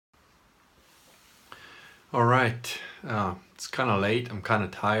All right, it's kind of late. I'm kind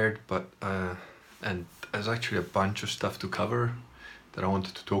of tired, but and there's actually a bunch of stuff to cover that I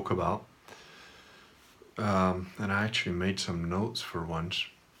wanted to talk about. And I actually made some notes for once.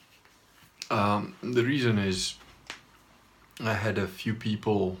 The reason is I had a few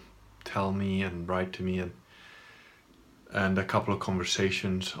people tell me and write to me, and a couple of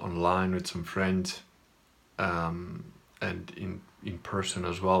conversations online with some friends, and in person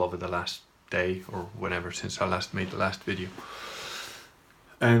as well over the last day or whenever since I last made the last video.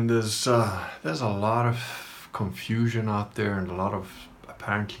 And there's a lot of confusion out there and a lot of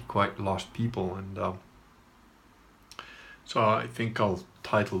apparently quite lost people, and so I think I'll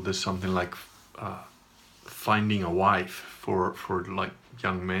title this something like finding a wife for like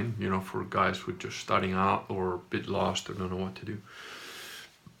young men, for guys who are just starting out or a bit lost or don't know what to do.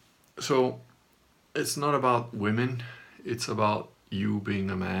 So it's not about women, it's about you being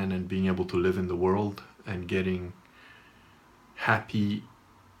a man and being able to live in the world and getting happy,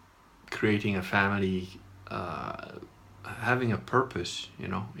 creating a family, having a purpose,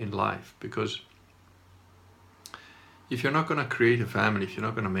 in life. Because if you're not going to create a family, if you're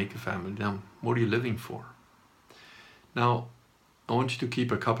not going to make a family, then what are you living for? Now, I want you to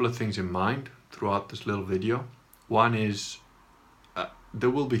keep a couple of things in mind throughout this little video. One is, there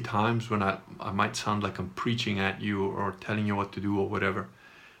will be times when I might sound like I'm preaching at you or telling you what to do or whatever.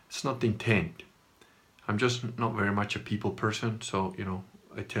 It's not the intent. I'm just not very much a people person, so,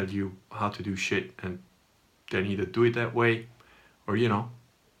 I tell you how to do shit, and then either do it that way or,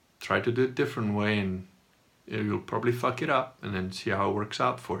 try to do it a different way, and you'll probably fuck it up and then see how it works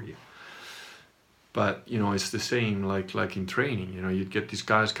out for you. But, it's the same like in training. You'd get these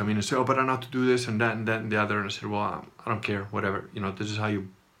guys come in and say, oh, but I know how to do this and that and that and the other. And I said, well, I don't care, whatever. This is how you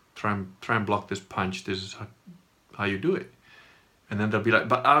try and block this punch. This is how you do it. And then they'll be like,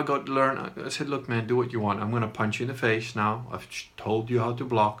 but I got to learn. I said, look, man, do what you want. I'm going to punch you in the face now. I've told you how to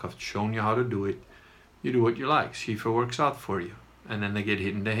block. I've shown you how to do it. You do what you like. See if it works out for you. And then they get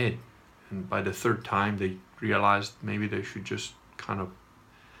hit in the head. And by the third time, they realized maybe they should just kind of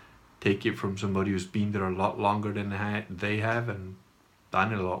take it from somebody who's been there a lot longer than they have and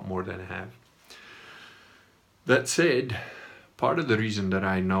done it a lot more than they have. That said, part of the reason that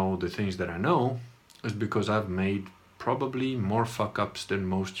I know the things that I know is because I've made probably more fuck-ups than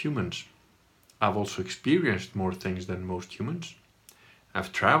most humans. I've also experienced more things than most humans.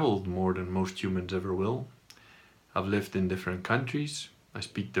 I've traveled more than most humans ever will. I've lived in different countries. I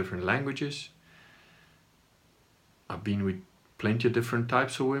speak different languages. I've been with plenty of different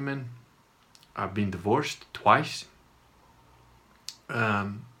types of women. I've been divorced twice.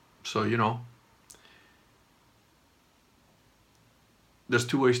 So, there's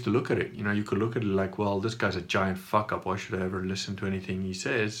two ways to look at it. You could look at it like, well, this guy's a giant fuck up. Why should I ever listen to anything he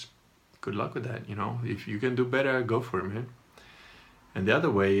says? Good luck with that. If you can do better, go for it, man. And the other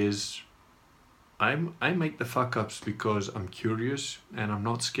way is, I make the fuck ups because I'm curious and I'm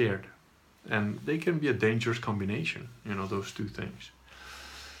not scared. And they can be a dangerous combination, those two things.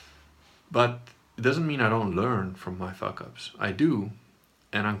 But it doesn't mean I don't learn from my fuck-ups. I do,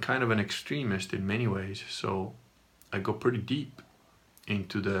 and I'm kind of an extremist in many ways, so I go pretty deep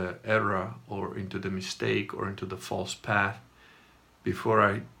into the error or into the mistake or into the false path before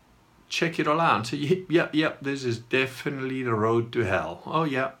I check it all out and say, yep, this is definitely the road to hell. Oh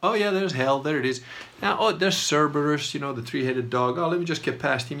yeah, there's hell, there it is. Now, there's Cerberus, the three-headed dog. Oh, let me just get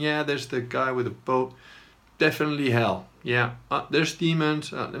past him. Yeah, there's the guy with the boat. Definitely hell. Yeah, there's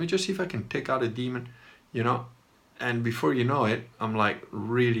demons. Let me just see if I can take out a demon, And before you know it, I'm like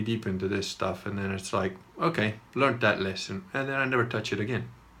really deep into this stuff. And then it's like, okay, learned that lesson. And then I never touch it again.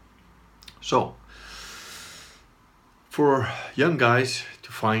 So, for young guys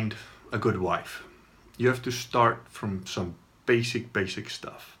to find a good wife, you have to start from some basic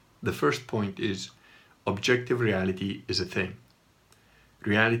stuff. The first point is objective reality is a thing.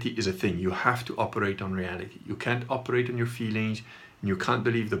 Reality is a thing. You have to operate on reality. You can't operate on your feelings, and you can't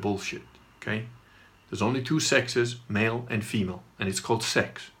believe the bullshit, okay? There's only two sexes, male and female, and it's called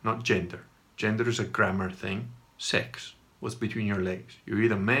sex, not gender. Gender is a grammar thing. Sex, what's between your legs? You're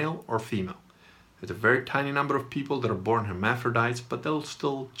either male or female. There's a very tiny number of people that are born hermaphrodites, but they'll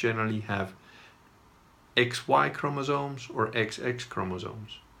still generally have XY chromosomes or XX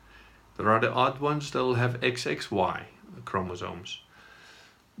chromosomes. There are the odd ones that'll have XXY chromosomes.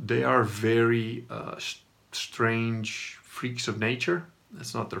 They are very strange freaks of nature.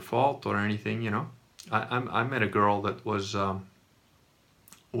 That's not their fault or anything, I met a girl that was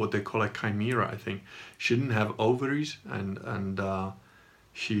what they call a chimera, I think. She didn't have ovaries, and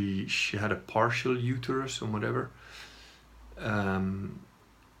she had a partial uterus or whatever.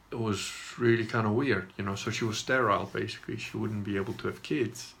 It was really kind of weird, you know. So she was sterile, basically. She wouldn't be able to have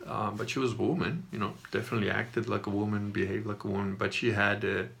kids, but she was a woman, you know, definitely acted like a woman, behaved like a woman, but she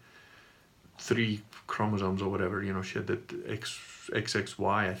had 3 chromosomes or whatever, you know. She had the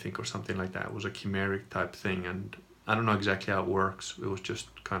XXY, I think, or something like that. It was a chimeric type thing, and I don't know exactly how it works. It was just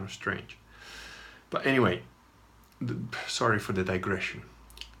kind of strange. But anyway, sorry for the digression.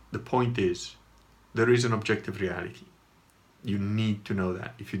 The point is, there is an objective reality. You need to know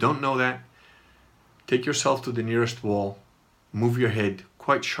that. If you don't know that, take yourself to the nearest wall, move your head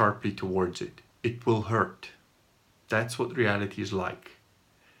quite sharply towards it. It will hurt. That's what reality is like.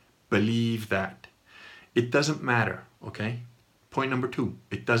 Believe that. It doesn't matter, okay? Point number 2,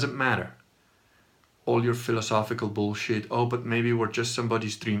 it doesn't matter. All your philosophical bullshit, oh, but maybe we're just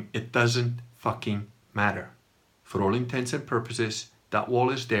somebody's dream. It doesn't fucking matter. For all intents and purposes, that wall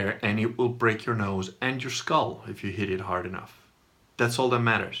is there and it will break your nose and your skull if you hit it hard enough. That's all that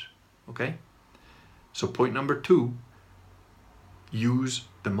matters, okay? So point number 2, use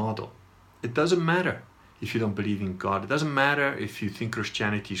the model. It doesn't matter if you don't believe in God. It doesn't matter if you think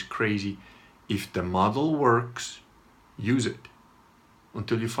Christianity is crazy. If the model works, use it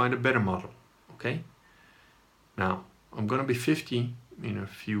until you find a better model, okay? Now, I'm gonna be 50 in a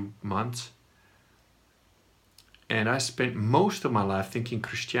few months. And I spent most of my life thinking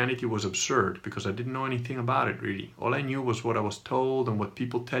Christianity was absurd because I didn't know anything about it, really. All I knew was what I was told and what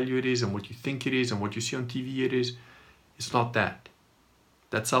people tell you it is and what you think it is and what you see on TV it is. It's not that.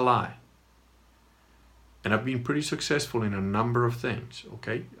 That's a lie. And I've been pretty successful in a number of things,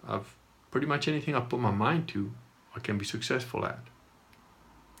 okay? I've pretty much anything I put my mind to, I can be successful at.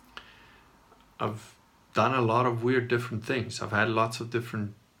 I've done a lot of weird different things. I've had lots of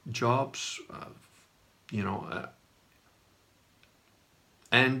different jobs, you know,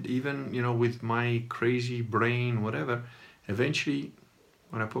 and even, you know, with my crazy brain, whatever, eventually,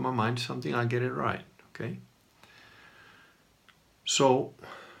 when I put my mind to something, I get it right, okay? So,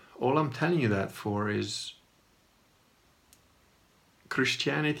 all I'm telling you that for is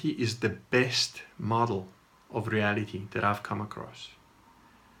Christianity is the best model of reality that I've come across.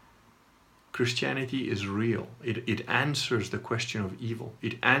 Christianity is real. It answers the question of evil.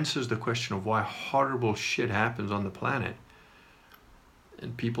 It answers the question of why horrible shit happens on the planet.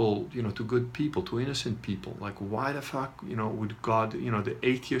 And people, you know, to good people, to innocent people, like why the fuck, you know, would God, you know, the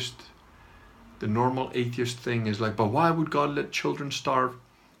atheist, the normal atheist thing is like, but why would God let children starve?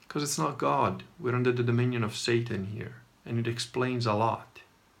 Because it's not God. We're under the dominion of Satan here. And it explains a lot.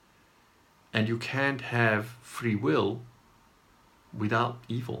 And you can't have free will without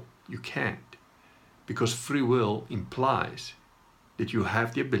evil. You can't. Because free will implies that you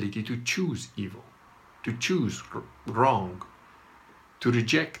have the ability to choose evil, to choose wrong, to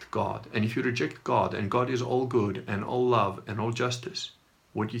reject God. And if you reject God, and God is all good and all love and all justice,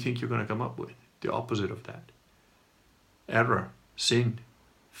 what do you think you're going to come up with? The opposite of that. Error, sin,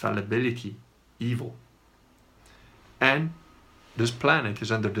 fallibility, evil. And this planet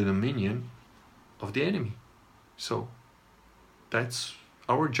is under the dominion of the enemy. So that's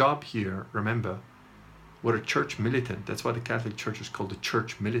our job here. Remember, we're a church militant. That's why the Catholic Church is called the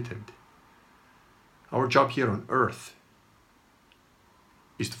church militant. Our job here on earth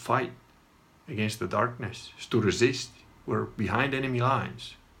is to fight against the darkness, is to resist. We're behind enemy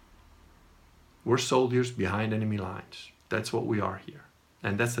lines. We're soldiers behind enemy lines. That's what we are here.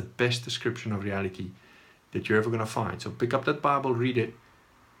 And that's the best description of reality that you're ever going to find. So pick up that Bible, read it.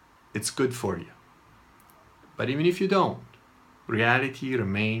 It's good for you. But even if you don't, reality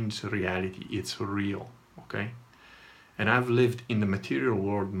remains reality. It's real, okay? And I've lived in the material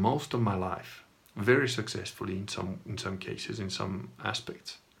world most of my life, very successfully in some cases, in some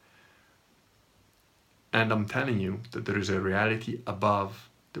aspects. And I'm telling you that there is a reality above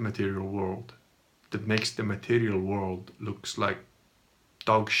the material world that makes the material world looks like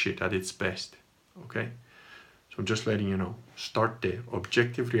dog shit at its best, okay? So I'm just letting you know, start there.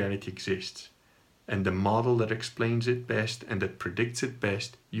 Objective reality exists. And the model that explains it best and that predicts it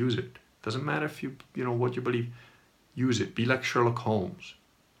best, use it. Doesn't matter if you know what you believe, use it. Be like Sherlock Holmes.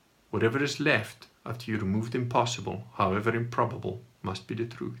 Whatever is left after you remove the impossible, however improbable, must be the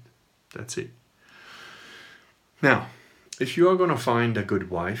truth. That's it. Now, if you are going to find a good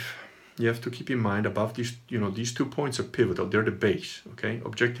wife, you have to keep in mind above these, these 2 points are pivotal. They're the base, okay?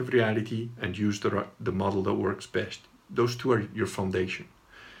 Objective reality and use the model that works best. Those 2 are your foundation.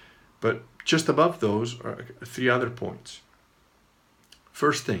 But just above those are 3 other points.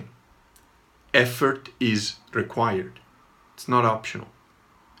 First thing, effort is required. It's not optional.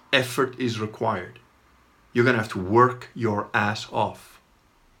 Effort is required. You're going to have to work your ass off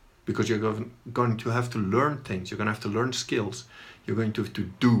because you're going to have to learn things. You're going to have to learn skills. You're going to have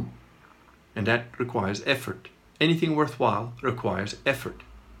to do. And that requires effort. Anything worthwhile requires effort.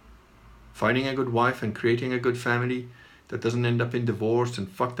 Finding a good wife and creating a good family that doesn't end up in divorce and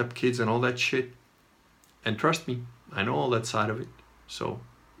fucked up kids and all that shit. And trust me, I know all that side of it. So,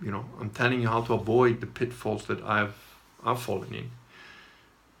 I'm telling you how to avoid the pitfalls that I've fallen in.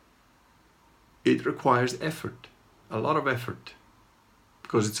 It requires effort, a lot of effort,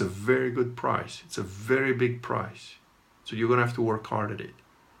 because it's a very good price. It's a very big price. So you're gonna have to work hard at it.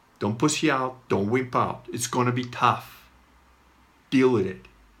 Don't pussy out, don't wimp out. It's gonna be tough. Deal with it.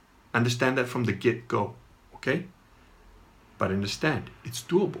 Understand that from the get-go, okay? But understand, it's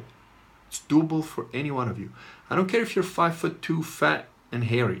doable. It's doable for any one of you. I don't care if you're 5'2", fat and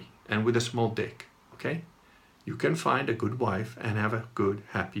hairy, and with a small dick, okay? You can find a good wife and have a good,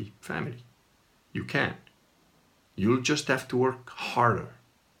 happy family. You can. You'll just have to work harder,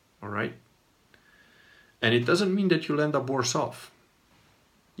 all right? And it doesn't mean that you'll end up worse off.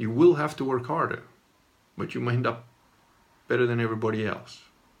 You will have to work harder, but you might end up better than everybody else.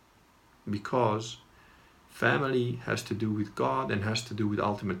 Because family has to do with God and has to do with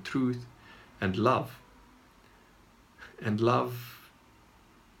ultimate truth and love. And love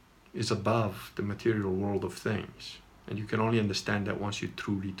is above the material world of things. And you can only understand that once you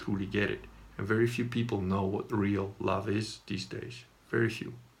truly, truly get it. And very few people know what real love is these days. Very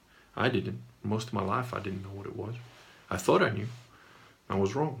few. I didn't. Most of my life I didn't know what it was. I thought I knew. I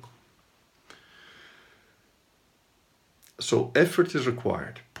was wrong. So effort is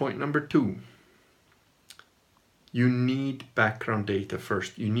required. Point number 2. You need background data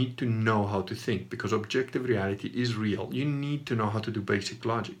first. You need to know how to think, because objective reality is real. You need to know how to do basic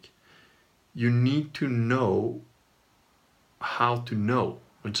logic. You need to know how to know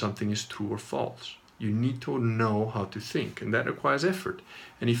when something is true or false. You need to know how to think, and that requires effort.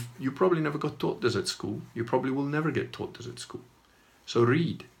 And if you probably never got taught this at school, you probably will never get taught this at school. So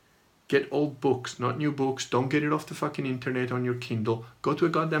read. Get old books, not new books. Don't get it off the fucking internet on your Kindle. Go to a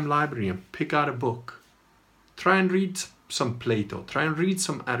goddamn library and pick out a book. Try and read some Plato. Try and read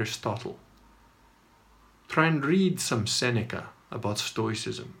some Aristotle. Try and read some Seneca about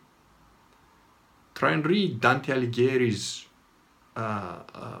Stoicism. Try and read Dante Alighieri's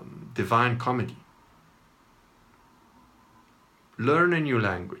Divine Comedy. Learn a new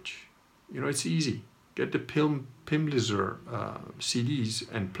language. It's easy. Get the Pimsleur CDs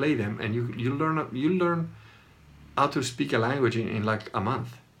and play them, and you learn how to speak a language in like a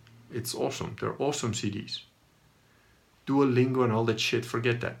month. It's awesome. They're awesome CDs. Duolingo and all that shit,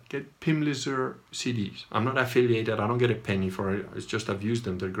 forget that. Get Pimsleur CDs. I'm not affiliated. I don't get a penny for it. It's just I've used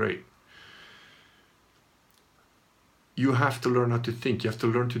them. They're great. You have to learn how to think. You have to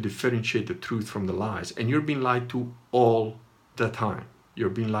learn to differentiate the truth from the lies. And you're being lied to all the time. You're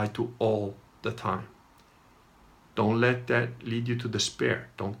being lied to all the time. Don't let that lead you to despair.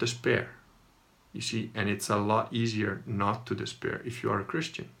 Don't despair. You see, and it's a lot easier not to despair if you are a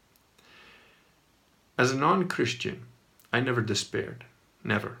Christian. As a non-Christian, I never despaired.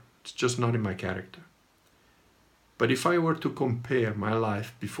 Never. It's just not in my character. But if I were to compare my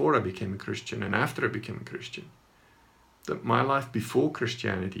life before I became a Christian and after I became a Christian, that my life before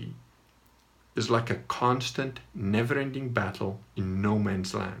Christianity is like a constant, never-ending battle in no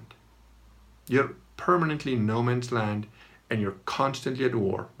man's land. You're permanently in no man's land, and you're constantly at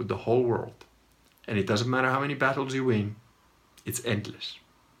war with the whole world. And it doesn't matter how many battles you win, it's endless.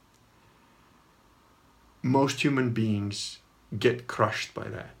 Most human beings get crushed by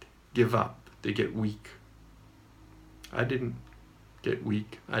that, give up, they get weak. I didn't get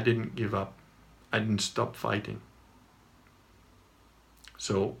weak, I didn't give up, I didn't stop fighting.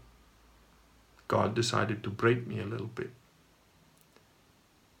 So God decided to break me a little bit,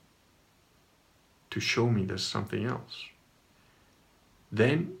 to show me there's something else.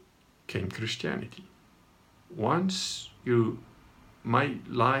 Then came Christianity. My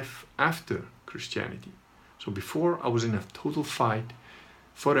life after Christianity. So before I was in a total fight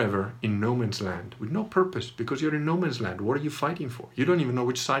forever in no man's land with no purpose, because you're in no man's land. What are you fighting for? You don't even know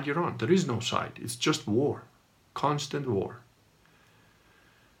which side you're on. There is no side. It's just war. Constant war.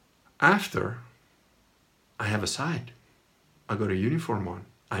 After, I have a side. I got a uniform on.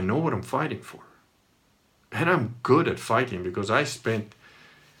 I know what I'm fighting for. And I'm good at fighting because I spent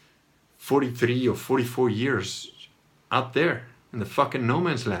 43 or 44 years out there in the fucking no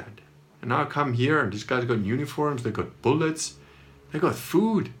man's land. And now I come here and these guys got uniforms, they got bullets, they got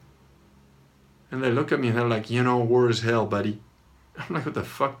food. And they look at me and they're like, war is hell, buddy. I'm like, what the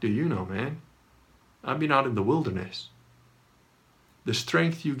fuck do you know, man? I've been out in the wilderness. The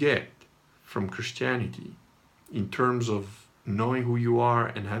strength you get from Christianity in terms of knowing who you are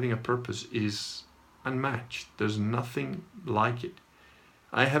and having a purpose is unmatched. There's nothing like it.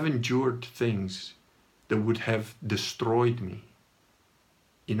 I have endured things that would have destroyed me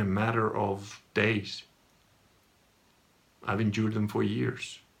in a matter of days. I've endured them for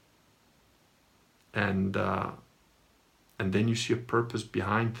years. And then you see a purpose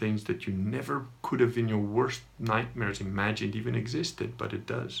behind things that you never could have in your worst nightmares imagined even existed, but it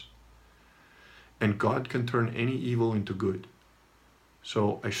does. And God can turn any evil into good.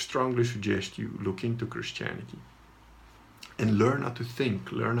 So I strongly suggest you look into Christianity and learn how to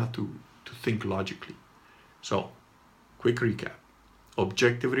think, learn how to think logically. So, quick recap.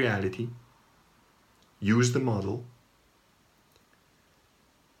 Objective reality, use the model,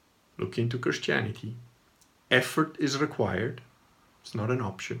 look into Christianity. Effort is required, it's not an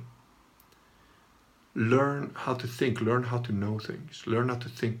option. Learn how to think, learn how to know things, learn how to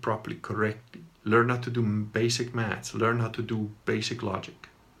think properly, correctly, learn how to do basic maths, learn how to do basic logic.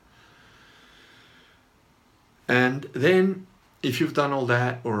 And then, if you've done all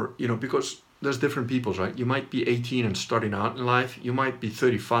that, or, because there's different peoples, right? You might be 18 and starting out in life. You might be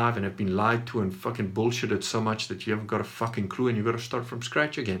 35 and have been lied to and fucking bullshitted so much that you haven't got a fucking clue and you've got to start from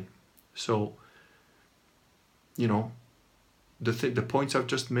scratch again. So, the points I've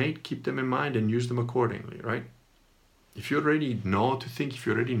just made, keep them in mind and use them accordingly, right? If you already know how to think, if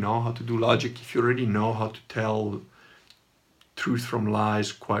you already know how to do logic, if you already know how to tell truth from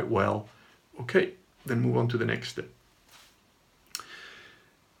lies quite well, okay, then move on to the next step.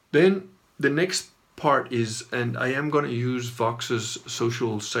 Then the next part is, and I am going to use Vox's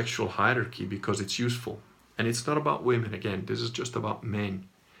social sexual hierarchy because it's useful. And it's not about women, again, this is just about men.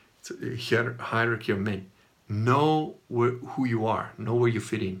 It's a hierarchy of men. Know who you are, know where you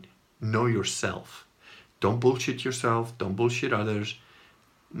fit in, know yourself. Don't bullshit yourself, don't bullshit others.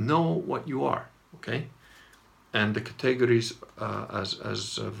 Know what you are, okay? And the categories,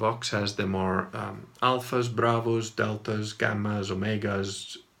 as Vox has them, are alphas, bravos, deltas, gammas,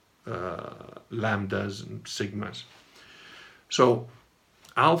 omegas, lambdas, and sigmas. So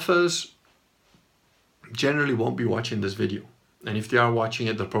alphas generally won't be watching this video. And if they are watching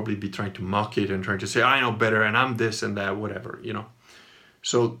it, they'll probably be trying to mock it and trying to say, I know better and I'm this and that, whatever,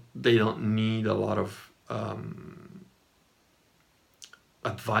 So they don't need a lot of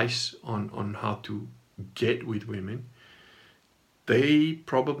advice on how to get with women. They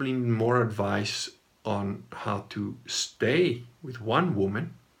probably need more advice on how to stay with one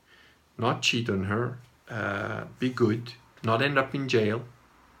woman, not cheat on her, be good, not end up in jail.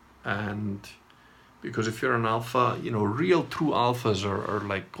 And because if you're an alpha, real true alphas are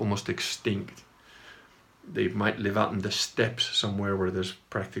like almost extinct. They might live out in the steppes somewhere where there's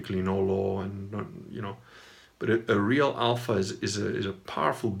practically no law and but a real alpha is a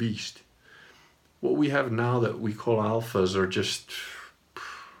powerful beast. What we have now that we call alphas are just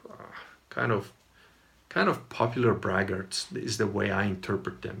kind of popular braggarts is the way I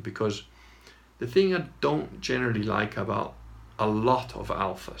interpret them, because the thing I don't generally like about a lot of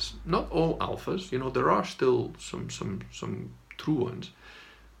alphas, not all alphas, there are still some true ones,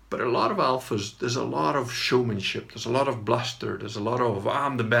 but a lot of alphas, there's a lot of showmanship, there's a lot of bluster, there's a lot of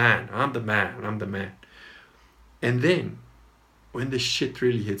I'm the man. And then when the shit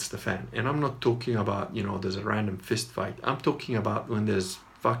really hits the fan, and I'm not talking about, there's a random fist fight, I'm talking about when there's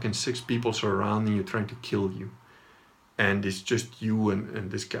fucking 6 people surrounding you trying to kill you, and it's just you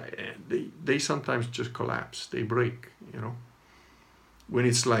and this guy, and they sometimes just collapse, they break, When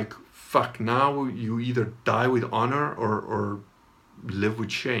it's like, fuck, now you either die with honor or live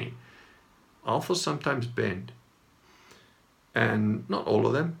with shame. Alphas sometimes bend. And not all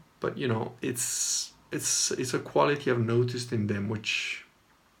of them, but it's a quality I've noticed in them, which,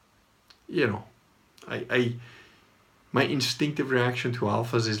 my instinctive reaction to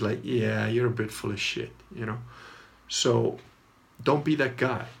alphas is like, yeah, you're a bit full of shit, So don't be that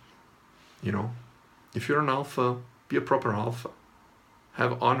guy, If you're an alpha, be a proper alpha.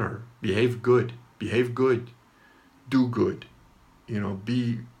 Have honor, behave good, do good,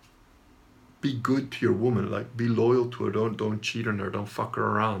 be good to your woman, like be loyal to her, don't cheat on her, don't fuck her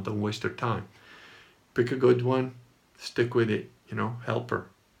around, don't waste her time. Pick a good one, stick with it, help her,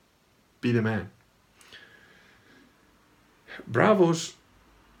 be the man. Bravos,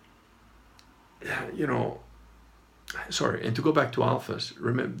 and to go back to alphas,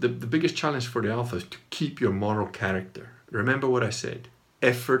 remember the biggest challenge for the alpha is to keep your moral character. Remember what I said.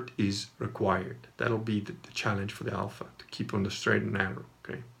 Effort is required. That'll be the challenge for the alpha, to keep on the straight and narrow,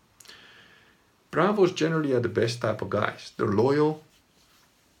 okay? Bravos generally are the best type of guys. They're loyal,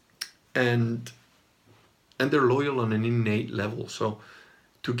 and they're loyal on an innate level. So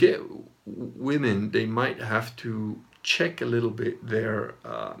to get women, they might have to check a little bit their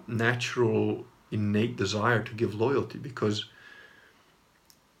natural innate desire to give loyalty, because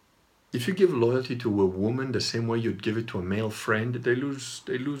if you give loyalty to a woman the same way you'd give it to a male friend, they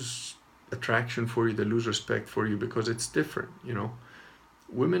lose attraction for you, they lose respect for you, because it's different, you know.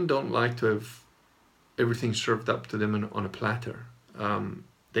 Women don't like to have everything served up to them on a platter.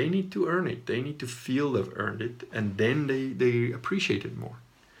 They need to earn it. They need to feel they've earned it, and then they appreciate it more.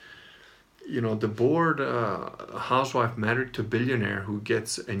 You know, the bored housewife married to a billionaire who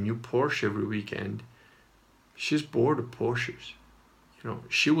gets a new Porsche every weekend, she's bored of Porsches. You know,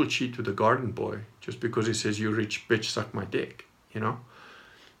 she will cheat with the garden boy just because he says, "You rich bitch, suck my dick," you know.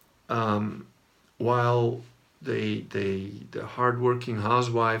 While the hardworking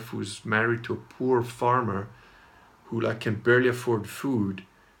housewife who's married to a poor farmer who like can barely afford food,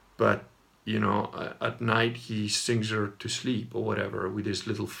 but you know, at night he sings her to sleep or whatever with his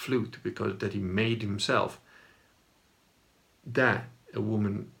little flute because that he made himself. That a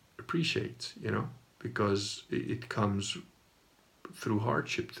woman appreciates, you know, because it comes through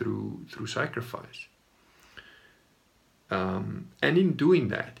hardship, through sacrifice. And in doing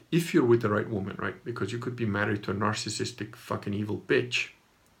that, if you're with the right woman, right, because you could be married to a narcissistic fucking evil bitch,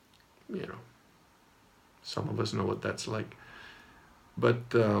 you know, some of us know what that's like.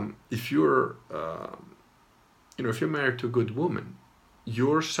 But if you're, you know, if you're married to a good woman,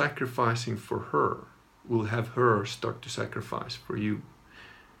 your sacrificing for her will have her start to sacrifice for you,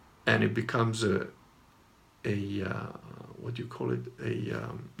 and it becomes a what do you call it?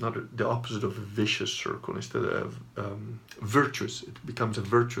 The opposite of a vicious circle. Instead of virtuous, it becomes a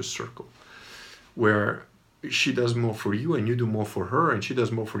virtuous circle, where she does more for you and you do more for her, and she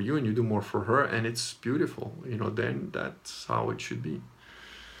does more for you and you do more for her, and it's beautiful. You know, then that's how it should be.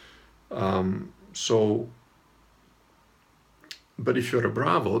 But if you're a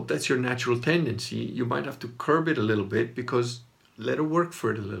Bravo, that's your natural tendency. You might have to curb it a little bit, because let her work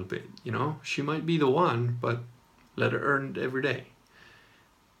for it a little bit. You know, she might be the one, but let her earn it every day.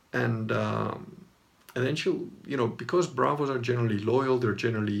 And then she'll, you know, because Bravos are generally loyal, they're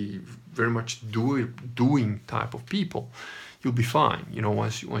generally very much doing type of people, you'll be fine, you know,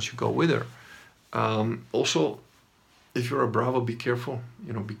 once you go with her. Also, if you're a Bravo, be careful,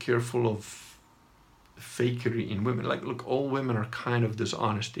 you know, be careful of fakery in women. Like, look, all women are kind of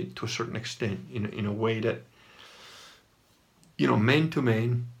dishonest to a certain extent, in a way that, you know, men to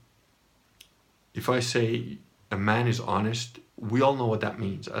men, if I say a man is honest, we all know what that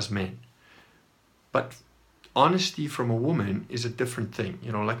means as men. But honesty from a woman is a different thing.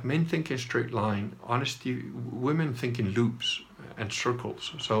 You know, like men think in straight line, honesty, women think in loops and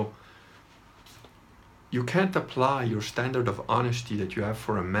circles. So you can't apply your standard of honesty that you have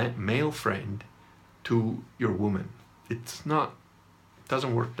for a male friend to your woman. It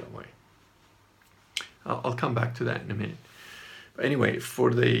doesn't work that way. I'll come back to that in a minute. But anyway,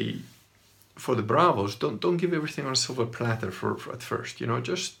 for the Bravos, don't give everything on a silver platter at first. You know,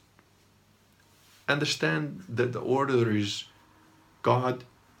 just understand that the order is God,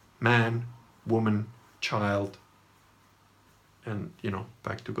 man, woman, child, and, you know,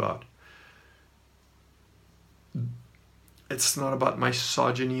 back to God. It's not about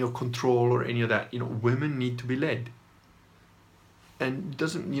misogyny or control or any of that. You know, women need to be led. And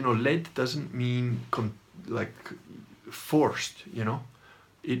led doesn't mean like forced, you know.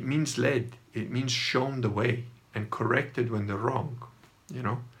 It means led. It means shown the way and corrected when they're wrong, you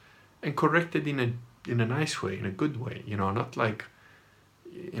know. And corrected in a nice way, in a good way, you know, not like,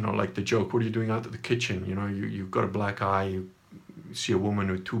 you know, like the joke, what are you doing out of the kitchen? You know, you've got a black eye, you see a woman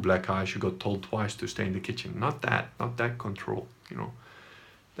with 2 black eyes, you got told twice to stay in the kitchen. Not that control, you know.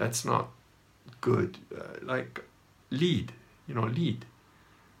 That's not good. Like, lead, you know, lead.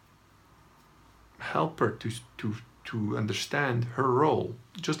 Help her to understand her role,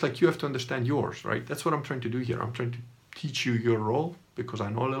 just like you have to understand yours, right? That's what I'm trying to do here. I'm trying to teach you your role, because I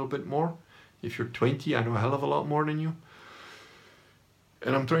know a little bit more. If you're 20, I know a hell of a lot more than you.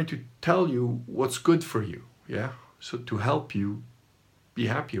 And I'm trying to tell you what's good for you, yeah? So to help you be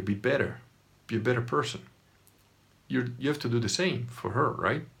happier, be better, be a better person. You have to do the same for her,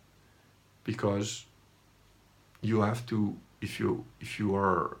 right? Because you have to, if you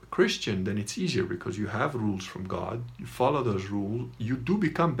are a Christian, then it's easier because you have rules from God, you follow those rules, you do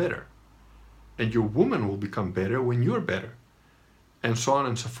become better. And your woman will become better when you're better. And so on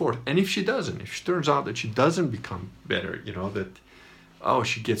and so forth. And if she turns out that she doesn't become better, you know, that, oh,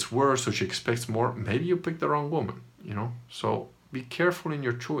 she gets worse, so she expects more, maybe you picked the wrong woman, you know. So be careful in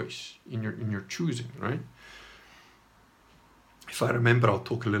your choice, in your choosing, right? If I remember, I'll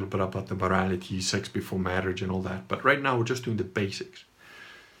talk a little bit about the morality, sex before marriage and all that. But right now, we're just doing the basics.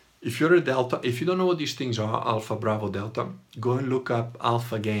 If you're a Delta, if you don't know what these things are, Alpha, Bravo, Delta, go and look up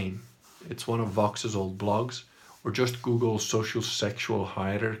Alpha Game. It's one of Vox's old blogs. or just Google social sexual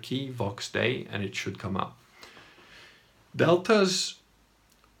hierarchy Vox Day and it should come up. Deltas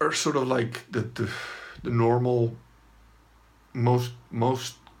are sort of like the normal, most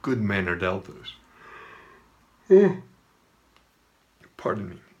good men are deltas. Pardon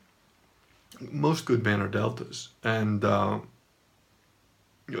me. Most good men are deltas, and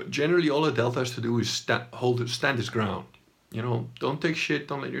generally all a delta has to do is stand his ground. Don't take shit,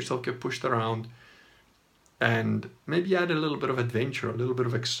 don't let yourself get pushed around, and maybe add a little bit of adventure, a little bit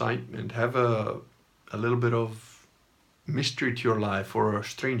of excitement, have a little bit of mystery to your life, or a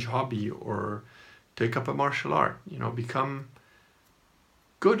strange hobby, or take up a martial art. Become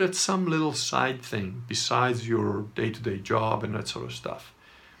good at some little side thing besides your day-to-day job and that sort of stuff.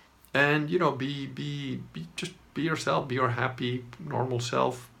 And just be yourself, be your happy, normal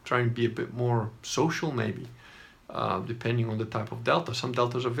self. Try and be a bit more social, maybe, depending on the type of delta. Some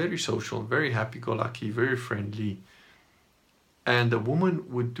deltas are very social, very happy-go-lucky, very friendly, and a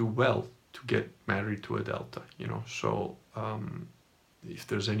woman would do well to get married to a delta. So if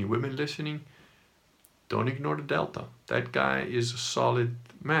there's any women listening, don't ignore the delta. That guy is a solid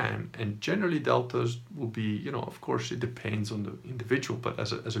man, and generally deltas will be, of course it depends on the individual, but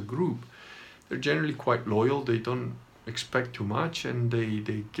as a group, they're generally quite loyal. They don't expect too much, and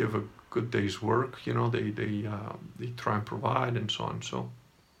they give a good day's work. They try and provide and so on. So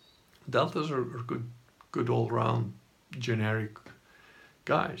deltas are good all-round generic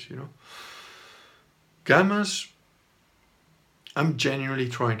guys. Gammas, I'm genuinely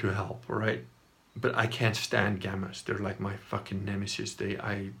trying to help, all right? But I can't stand gammas. They're like my fucking nemesis.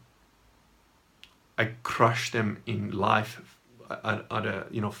 I crush them in life at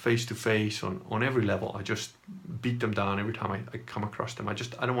a face to face on every level. I just beat them down every time I come across them. I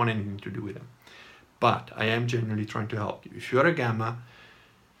don't want anything to do with them. But I am genuinely trying to help you. If you're a gamma,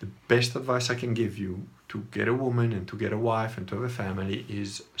 the best advice I can give you to get a woman and to get a wife and to have a family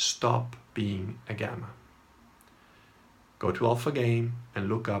is stop being a gamma. Go to Alpha Game and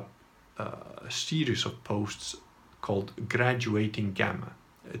look up a series of posts called Graduating Gamma.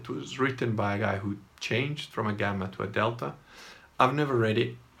 It was written by a guy who changed from a gamma to a delta. I've never read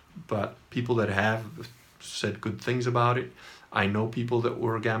it, but people that have said good things about it. I know people that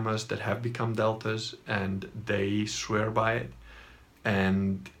were gammas that have become deltas, and they swear by it.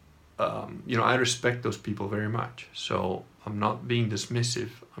 And I respect those people very much. So I'm not being dismissive.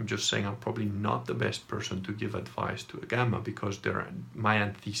 I'm just saying I'm probably not the best person to give advice to a gamma, because they're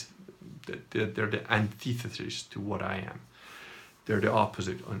the antithesis to what I am. They're the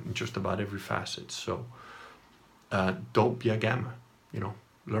opposite on just about every facet. So don't be a gamma.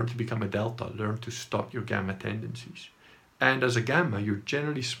 Learn to become a delta. Learn to stop your gamma tendencies. And as a gamma, you're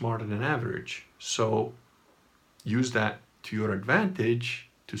generally smarter than average. So use that to your advantage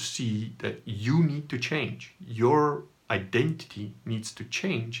to see that you need to change. Your identity needs to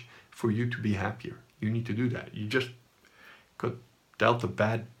change for you to be happier. You need to do that. You just got dealt a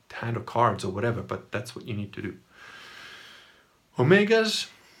bad hand of cards or whatever, but that's what you need to do. Omegas,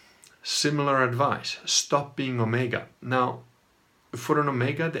 similar advice. Stop being omega. Now, for an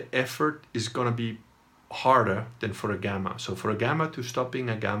omega, the effort is going to be harder than for a gamma. So for a gamma to stop being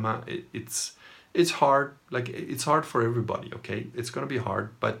a gamma, it's hard. Like, it's hard for everybody, okay? It's going to be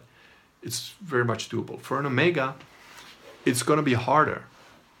hard, but it's very much doable. For an omega, it's going to be harder.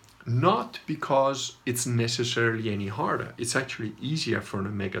 Not because it's necessarily any harder. It's actually easier for an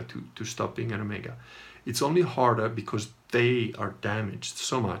omega to stop being an omega. It's only harder because they are damaged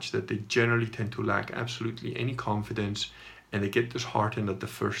so much that they generally tend to lack absolutely any confidence, and they get disheartened at the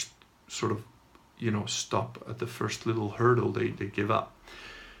first sort of, stop, at the first little hurdle they give up.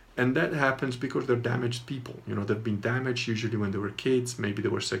 And that happens because they're damaged people. They've been damaged usually when they were kids. Maybe they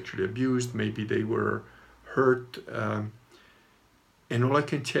were sexually abused. Maybe they were hurt. And all I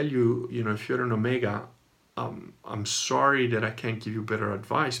can tell you, if you're an omega, I'm sorry that I can't give you better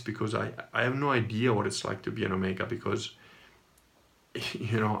advice, because I have no idea what it's like to be an omega, because,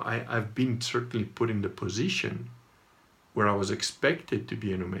 I've been certainly put in the position where I was expected to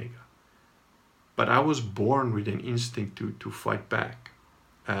be an omega. But I was born with an instinct to fight back.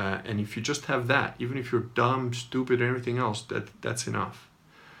 And if you just have that, even if you're dumb, stupid, and everything else, that's enough.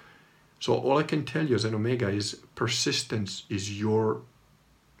 So all I can tell you as an omega is persistence is your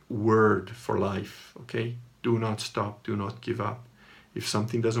word for life, okay? Do not stop, do not give up. If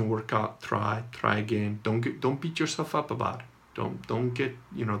something doesn't work out, try again. Don't beat yourself up about it.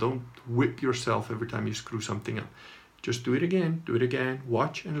 Don't whip yourself every time you screw something up. Just do it again,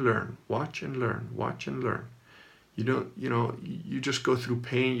 watch and learn, watch and learn, watch and learn. You just go through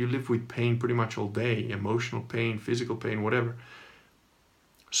pain, you live with pain pretty much all day, emotional pain, physical pain, whatever.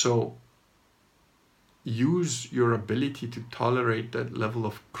 So use your ability to tolerate that level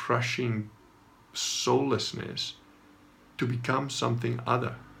of crushing soullessness to become something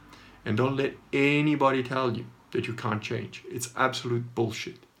other. And don't let anybody tell you that you can't change. It's absolute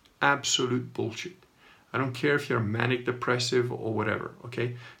bullshit. Absolute bullshit. I don't care if you're manic depressive or whatever,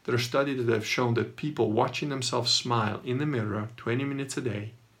 okay? There are studies that have shown that people watching themselves smile in the mirror 20 minutes a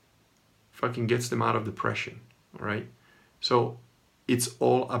day fucking gets them out of depression, all right? So it's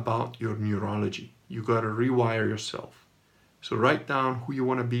all about your neurology. You got to rewire yourself. So write down who you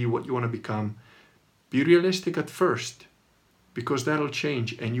want to be, what you want to become. Be realistic at first, because that'll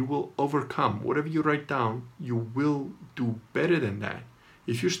change and you will overcome. Whatever you write down, you will do better than that.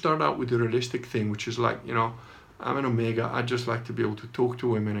 If you start out with the realistic thing, which is like, you know, I'm an Omega, I'd just like to be able to talk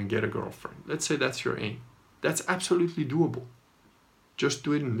to women and get a girlfriend. Let's say that's your aim. That's absolutely doable. Just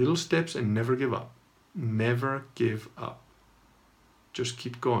do it in little steps and never give up. Never give up. Just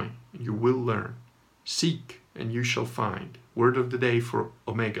keep going. You will learn. Seek and you shall find. Word of the day for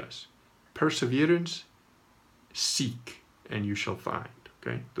Omegas. Perseverance, seek and you shall find.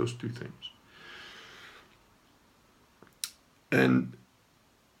 Okay, those two things. And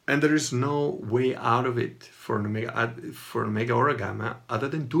there is no way out of it for an Omega or a Gamma other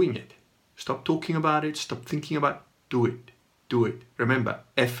than doing it. Stop talking about it. Stop thinking about it. Do it. Do it. Remember,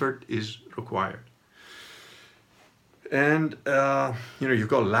 effort is required. And, you know, you've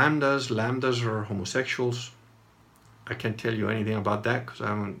got lambdas. Lambdas are homosexuals. I can't tell you anything about that because I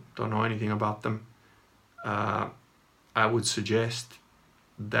don't know anything about them. I would suggest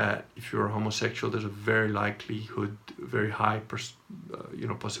that if you're a homosexual, there's a very likelihood, very high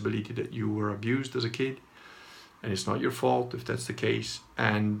possibility that you were abused as a kid, and it's not your fault if that's the case.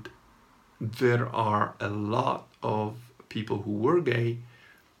 And there are a lot of people who were gay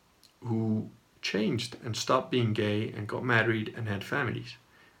who changed and stopped being gay and got married and had families,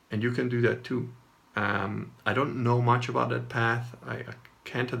 and you can do that too. I don't know much about that path. I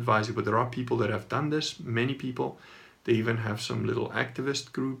can't advise you, but there are people that have done this, many people. They even have some little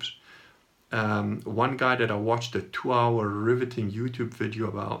activist groups. One guy that I watched a 2-hour riveting YouTube video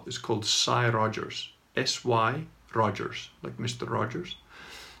about is called Sy Rogers. S-Y Rogers, like Mr. Rogers.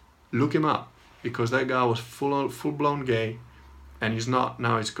 Look him up, because that guy was full-blown gay, and he's not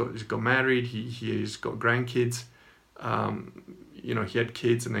now. He's got married. He's got grandkids. You know, he had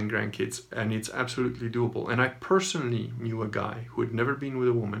kids and then grandkids, and it's absolutely doable. And I personally knew a guy who had never been with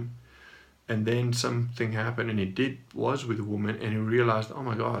a woman, and then something happened, and he was with a woman, and he realized, oh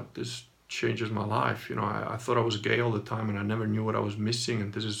my God, this changes my life. You know, I thought I was gay all the time, and I never knew what I was missing,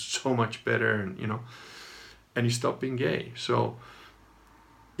 and this is so much better, and you know, and he stopped being gay. So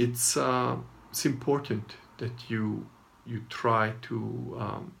it's important that you try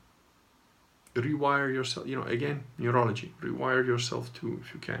to rewire yourself. You know, again, neurology. Rewire yourself too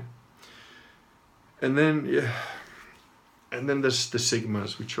if you can. And then there's the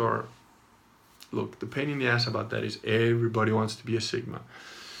Sigmas, which are, look, the pain in the ass about that is everybody wants to be a Sigma.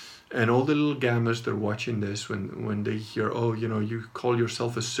 And all the little Gammas that are watching this, when they hear, oh, you know, you call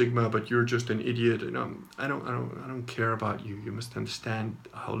yourself a Sigma, but you're just an idiot. You know, I don't care about you. You must understand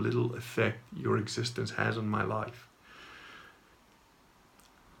how little effect your existence has on my life.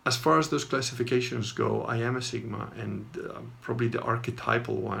 As far as those classifications go, I am a Sigma, and probably the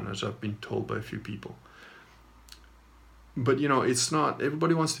archetypal one, as I've been told by a few people. But, you know, it's not,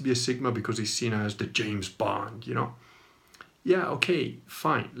 everybody wants to be a Sigma because he's seen as the James Bond, you know. Yeah, okay,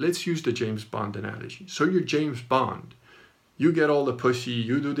 fine. Let's use the James Bond analogy. So you're James Bond. You get all the pussy,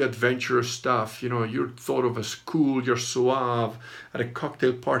 you do the adventurous stuff, you know, you're thought of as cool, you're suave. At a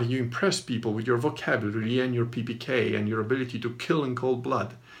cocktail party, you impress people with your vocabulary and your PPK and your ability to kill in cold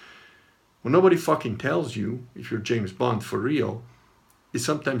blood. Well, nobody fucking tells you, if you're James Bond for real, is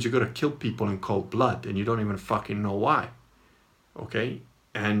sometimes you gotta kill people in cold blood and you don't even fucking know why. Okay?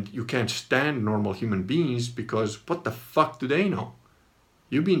 And you can't stand normal human beings because what the fuck do they know?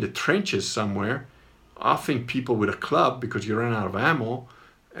 You be in the trenches somewhere, offing people with a club because you ran out of ammo,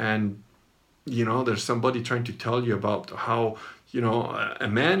 and you know, there's somebody trying to tell you about how, you know, a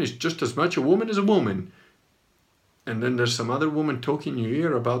man is just as much a woman as a woman. And then there's some other woman talking in your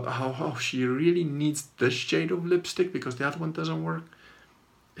ear about how she really needs this shade of lipstick because the other one doesn't work.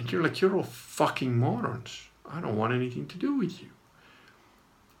 And you're like, you're all fucking morons. I don't want anything to do with you.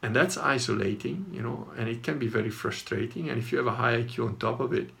 And that's isolating, you know, and it can be very frustrating. And if you have a high IQ on top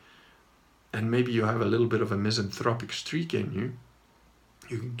of it, and maybe you have a little bit of a misanthropic streak in you,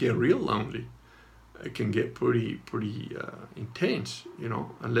 you can get real lonely. It can get pretty intense, you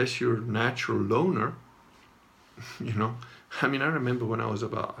know, unless you're a natural loner, you know. I mean, I remember when I was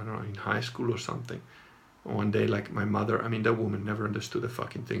about, I don't know, in high school or something, One day, like my mother, I mean, that woman never understood a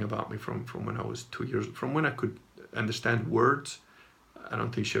fucking thing about me from when I was 2 years, from when I could understand words. I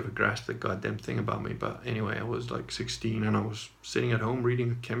don't think she ever grasped a goddamn thing about me. But anyway, I was like 16 and I was sitting at home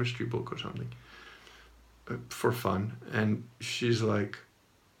reading a chemistry book or something for fun. And she's like,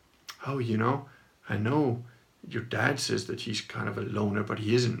 oh, you know, I know your dad says that he's kind of a loner, but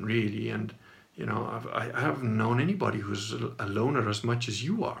he isn't really. And, you know, I haven't known anybody who's a loner as much as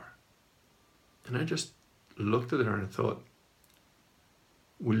you are. And I just looked at her and thought,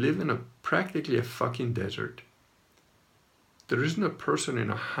 we live in practically a fucking desert. There isn't a person in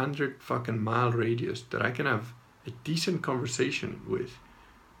 100 fucking mile radius that I can have a decent conversation with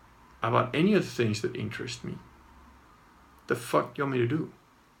about any of the things that interest me. The fuck you want me to do?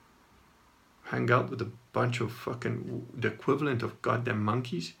 Hang out with a bunch of fucking, the equivalent of goddamn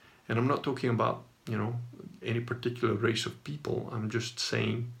monkeys? And I'm not talking about, you know, any particular race of people. I'm just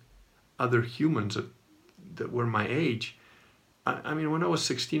saying other humans that were my age. I mean, when I was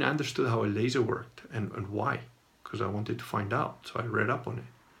 16, I understood how a laser worked and why. Because I wanted to find out, so I read up on it.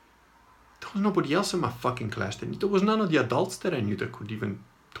 There was nobody else in my fucking class that knew. There was none of the adults that I knew that could even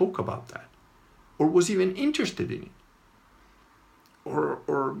talk about that, or was even interested in it,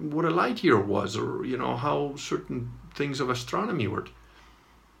 or what a light year was, or you know how certain things of astronomy worked,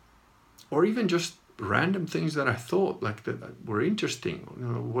 or even just random things that I thought like that were interesting. You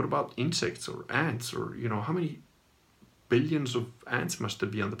know, what about insects or ants, or you know how many billions of ants must there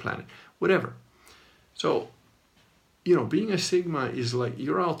be on the planet? Whatever. So, you know, being a Sigma is like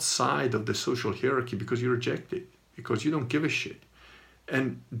you're outside of the social hierarchy because you're rejected, because you don't give a shit.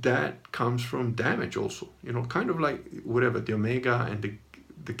 And that comes from damage also, you know, kind of like whatever, the Omega and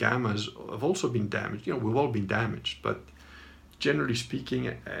the Gammas have also been damaged. You know, we've all been damaged, but generally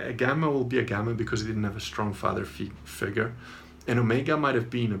speaking, a Gamma will be a Gamma because it didn't have a strong father figure. An Omega might have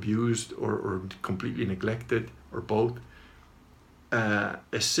been abused or completely neglected or both. A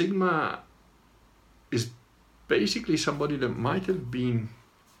Sigma is basically somebody that might have been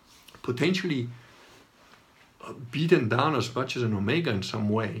potentially beaten down as much as an Omega in some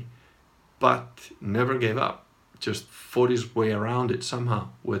way, but never gave up, just fought his way around it somehow,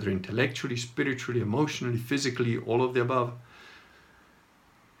 whether intellectually, spiritually, emotionally, physically, all of the above.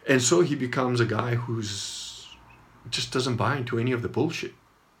 And so he becomes a guy who's just doesn't buy into any of the bullshit.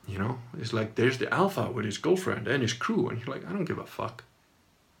 You know, it's like there's the alpha with his girlfriend and his crew, and you're like, I don't give a fuck.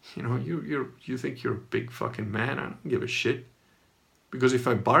 You know, you think you're a big fucking man. I don't give a shit. Because if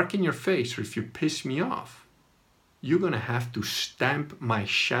I bark in your face or if you piss me off, you're gonna have to stamp my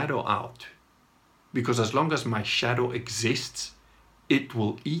shadow out. Because as long as my shadow exists, it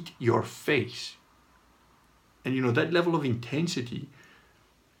will eat your face. And you know, that level of intensity,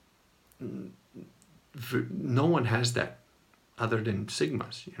 no one has that other than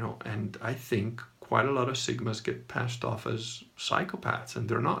Sigmas, you know. And I think quite a lot of Sigmas get passed off as psychopaths, and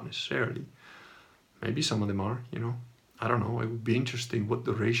they're not necessarily. Maybe some of them are, you know. I don't know. It would be interesting what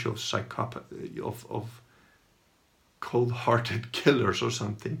the ratio of of cold-hearted killers or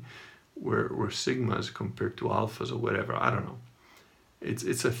something were Sigmas compared to alphas or whatever. I don't know.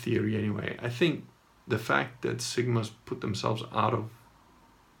 It's a theory anyway. I think the fact that Sigmas put themselves out of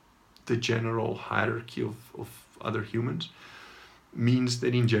the general hierarchy of other humans means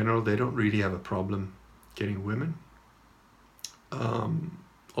that in general they don't really have a problem getting women.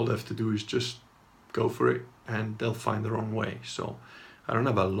 All they have to do is just go for it and they'll find their own way. So I don't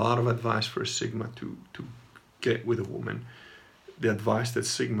have a lot of advice for a Sigma to get with a woman. The advice that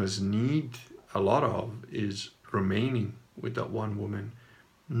Sigmas need a lot of is remaining with that one woman,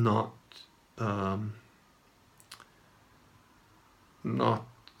 not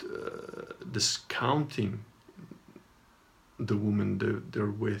discounting the woman they're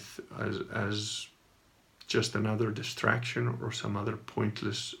with as just another distraction or some other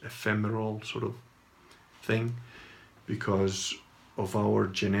pointless ephemeral sort of thing because of our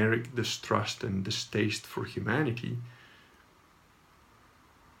generic distrust and distaste for humanity.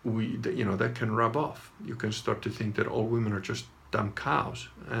 That can rub off. You can start to think that all women are just dumb cows,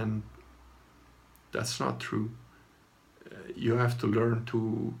 and that's not true. You have to learn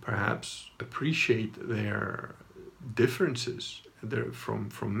to perhaps appreciate their differences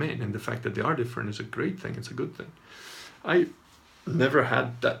from men, and the fact that they are different is a great thing. It's a good thing. I never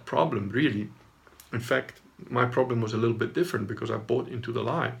had that problem really. In fact, my problem was a little bit different because I bought into the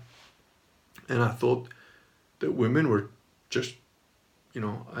lie, and I thought that women were just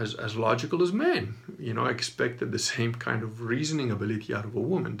as logical as men. I expected the same kind of reasoning ability out of a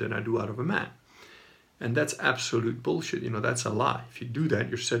woman than I do out of a man. And that's absolute bullshit. That's a lie. If you do that,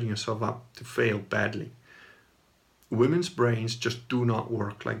 you're setting yourself up to fail badly. women's brains just do not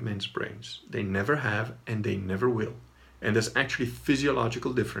work like men's brains. They never have, and they never will. And there's actually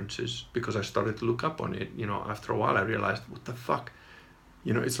physiological differences, because I started to look up on it. After a while I realized, what the fuck?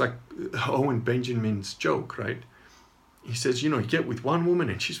 It's like Owen Benjamin's joke, right? He says, you get with one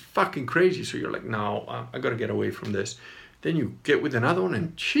woman and she's fucking crazy. So you're like, no, I gotta get away from this. Then you get with another one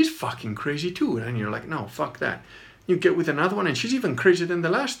and she's fucking crazy too. And you're like, no, fuck that. You get with another one and she's even crazier than the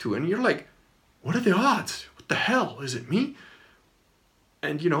last two. And you're like, what are the odds? What the hell? Is it me?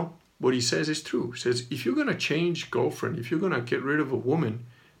 And what he says is true. He says, if you're gonna change girlfriend, if you're gonna get rid of a woman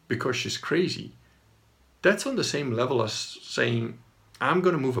because she's crazy, that's on the same level as saying, I'm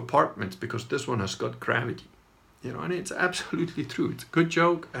gonna move apartments because this one has got gravity. And it's absolutely true. It's a good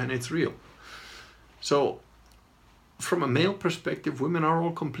joke and it's real. So from a male perspective, women are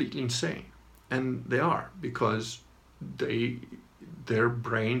all completely insane. And they are, because their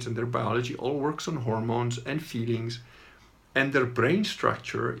brains and their biology all works on hormones and feelings, and their brain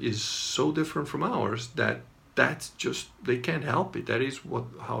structure is so different from ours that's just, they can't help it. That is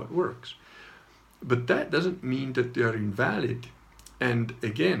how it works. But that doesn't mean that they are invalid. And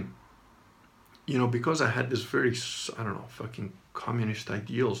again, because I had this very, fucking communist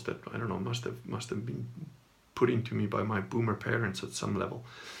ideals that, must have been put into me by my boomer parents at some level.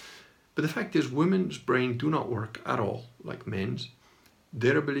 But the fact is, women's brain do not work at all like men's.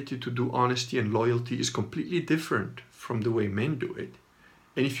 Their ability to do honesty and loyalty is completely different from the way men do it.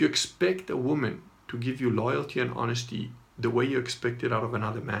 And if you expect a woman to give you loyalty and honesty the way you expect it out of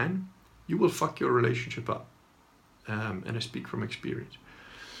another man, you will fuck your relationship up. And I speak from experience.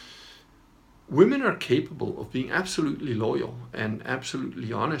 Women are capable of being absolutely loyal and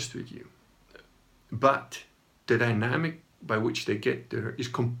absolutely honest with you. But the dynamic by which they get there is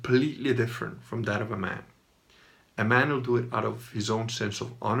completely different from that of a man. A man will do it out of his own sense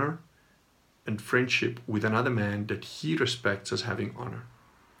of honor and friendship with another man that he respects as having honor.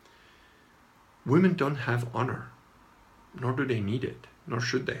 Women don't have honor, nor do they need it, nor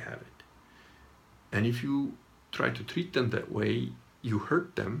should they have it. And if you try to treat them that way, you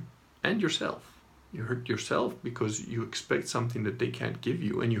hurt them and yourself. You hurt yourself because you expect something that they can't give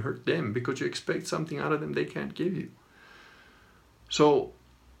you, and you hurt them because you expect something out of them they can't give you. So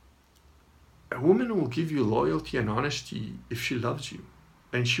a woman will give you loyalty and honesty if she loves you,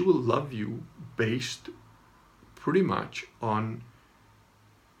 and she will love you based pretty much on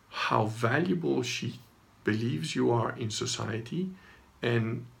how valuable she believes you are in society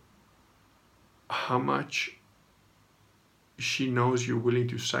and how much she knows you're willing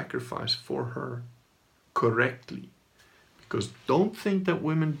to sacrifice for her correctly. Because don't think that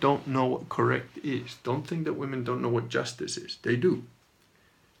women don't know what correct is. Don't think that women don't know what justice is. They do.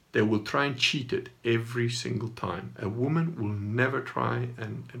 They will try and cheat it every single time. A woman will never try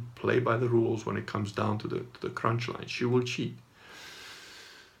and play by the rules when it comes down to the crunch line. She will cheat.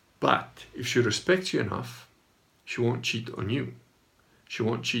 But if she respects you enough, she won't cheat on you. She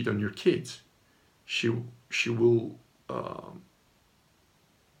won't cheat on your kids. She will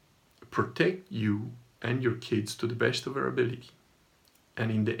protect you and your kids to the best of her ability. And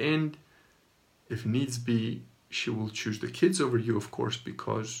in the end, if needs be, she will choose the kids over you, of course,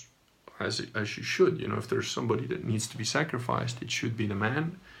 because as she should, if there's somebody that needs to be sacrificed, it should be the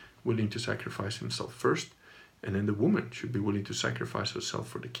man willing to sacrifice himself first, and then the woman should be willing to sacrifice herself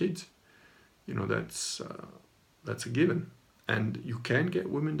for the kids. That's a given. And you can get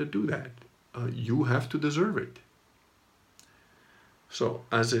women that do that. You have to deserve it. So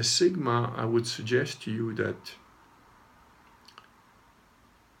as a Sigma, I would suggest to you that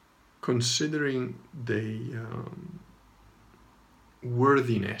considering the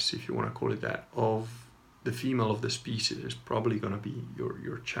worthiness, if you want to call it that, of the female of the species is probably going to be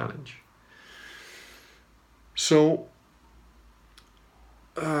your challenge. So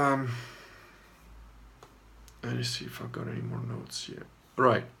let me see if I've got any more notes here.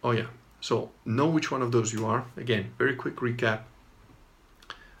 Right. Oh yeah. So know which one of those you are. Again, very quick recap.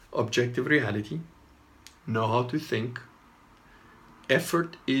 Objective reality. Know how to think.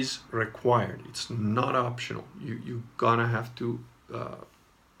 Effort is required. It's not optional. You're gonna have to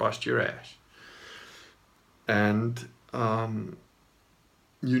bust your ass. And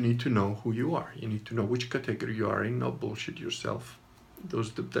you need to know who you are. You need to know which category you are in. Not bullshit yourself. That's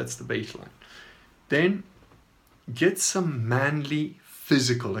the baseline. Then get some manly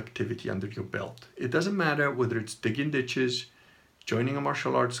physical activity under your belt. It doesn't matter whether it's digging ditches, joining a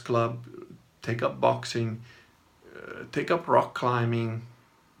martial arts club, take up boxing, take up rock climbing,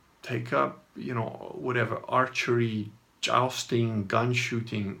 take up, whatever, archery, jousting, gun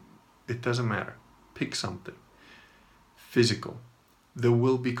shooting. It doesn't matter. Pick something. Physical. There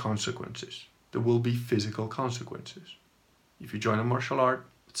will be consequences. there will be physical consequences. If you join a martial art,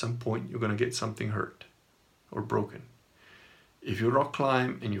 at some point you're going to get something hurt or broken. If you rock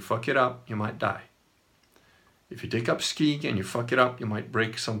climb and you fuck it up, you might die. If you take up skiing and you fuck it up, you might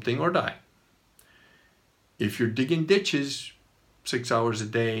break something or die. If you're digging ditches 6 hours a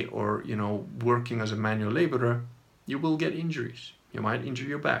day or, working as a manual laborer, you will get injuries. You might injure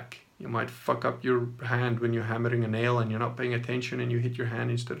your back. You might fuck up your hand when you're hammering a nail and you're not paying attention and you hit your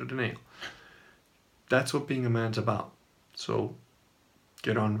hand instead of the nail. That's what being a man's about. So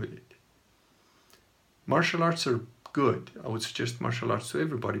get on with it. Martial arts are good. I would suggest martial arts to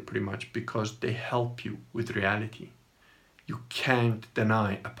everybody pretty much because they help you with reality. You can't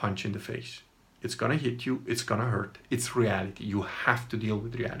deny a punch in the face. It's gonna hit you, it's gonna hurt. It's reality. You have to deal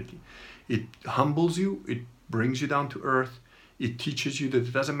with reality. It humbles you, it brings you down to earth. It teaches you that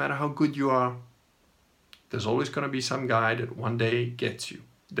it doesn't matter how good you are, there's always gonna be some guy that one day gets you,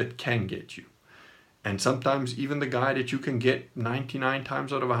 that can get you. And sometimes even the guy that you can get 99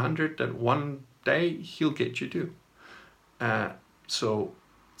 times out of 100, that one day he'll get you too. So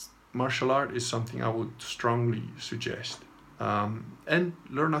martial art is something I would strongly suggest. And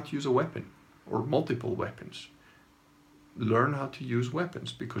learn how to use a weapon or multiple weapons. Learn how to use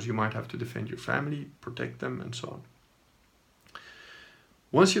weapons because you might have to defend your family, protect them, and so on.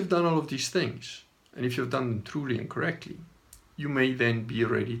 Once you've done all of these things, and if you've done them truly and correctly, you may then be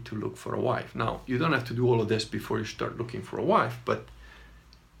ready to look for a wife. Now, you don't have to do all of this before you start looking for a wife, but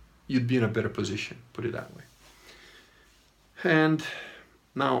you'd be in a better position, put it that way. And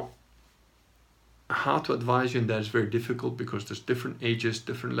now, how to advise you in that is very difficult because there's different ages,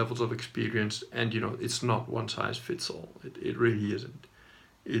 different levels of experience, and it's not one size fits all. It really isn't.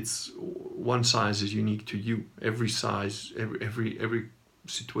 It's one size is unique to you. Every size, every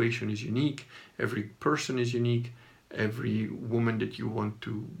situation is unique. Every person is unique. Every woman that you want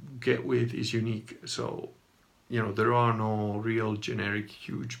to get with is unique. So, there are no real generic,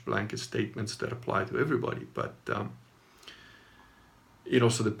 huge blanket statements that apply to everybody, but it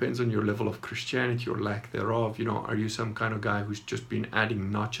also depends on your level of Christianity or lack thereof. Are you some kind of guy who's just been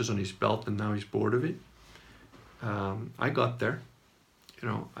adding notches on his belt and now he's bored of it? I got there.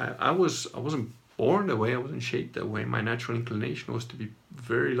 I wasn't born that way. I wasn't shaped that way. My natural inclination was to be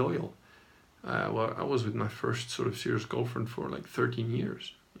very loyal. I was with my first sort of serious girlfriend for like 13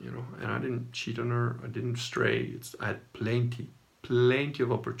 years, and I didn't cheat on her. I didn't stray. I had plenty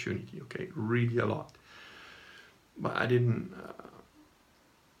of opportunity. Okay, really a lot. But I didn't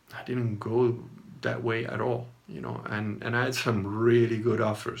go that way at all, and I had some really good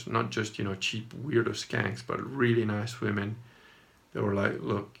offers, not just, cheap weirdo skanks, but really nice women. They were like,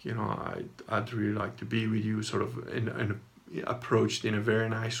 look, I'd really like to be with you, sort of approached in a very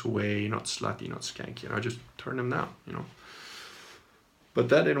nice way, not slutty, not skanky. I just turned them down, But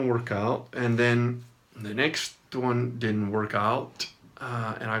that didn't work out. And then the next one didn't work out.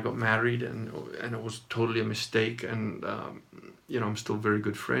 And I got married and it was totally a mistake. And, I'm still very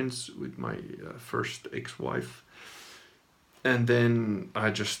good friends with my first ex-wife. And then I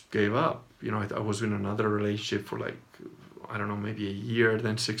just gave up. I was in another relationship for like, I don't know, maybe a year,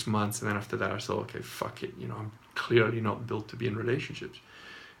 then 6 months. And then after that, I thought, okay, fuck it. I'm clearly not built to be in relationships.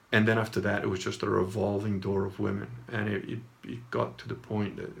 And then after that, it was just a revolving door of women. And it got to the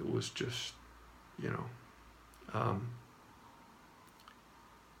point that it was just,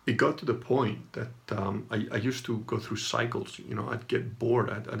 it got to the point that I used to go through cycles. I'd get bored.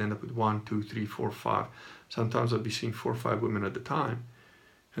 I'd end up with 1, 2, 3, 4, 5. Sometimes I'd be seeing 4 or 5 women at the time.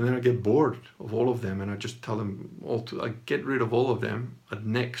 And then I get bored of all of them, and I just tell them I'd get rid of all of them, I'd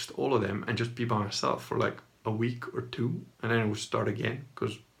next all of them, and just be by myself for like a week or 2, and then it would start again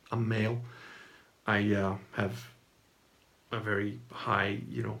because I'm male. I have a very high,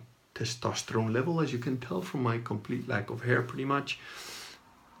 testosterone level, as you can tell from my complete lack of hair, pretty much.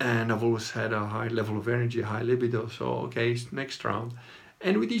 And I've always had a high level of energy, a high libido. So okay, next round,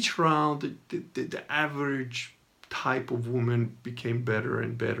 and with each round, the average type of woman became better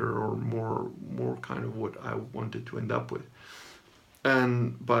and better, or more kind of what I wanted to end up with.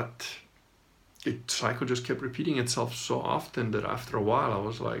 But cycle just kept repeating itself so often that after a while I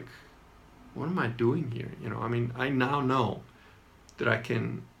was like, what am I doing here? I now know that I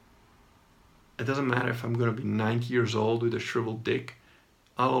can, it doesn't matter if I'm going to be 90 years old with a shriveled dick,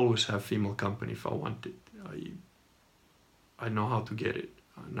 I'll always have female company if I want it. I know how to get it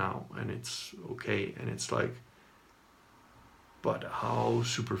now, and it's okay. And it's like, but how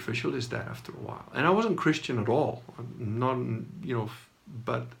superficial is that after a while? And I wasn't Christian at all. I'm not,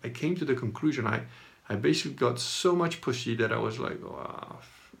 but I came to the conclusion, I basically got so much pussy that I was like,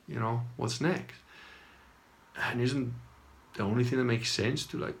 what's next? And isn't the only thing that makes sense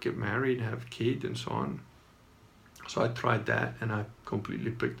to like get married, have kids and so on. So I tried that and I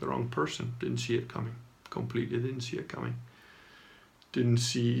completely picked the wrong person. Didn't see it coming. Completely didn't see it coming. Didn't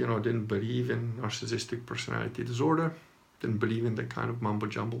see, didn't believe in narcissistic personality disorder. Didn't believe in that kind of mumbo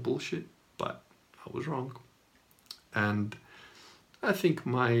jumbo bullshit, but I was wrong. And I think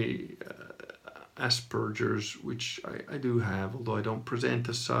my Asperger's, which I do have, although I don't present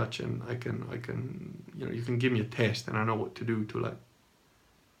as such, and I can, you can give me a test and I know what to do to like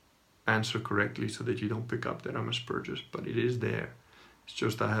answer correctly so that you don't pick up that I'm Asperger's, but it is there. It's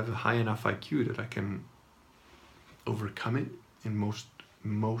just I have a high enough IQ that I can overcome it in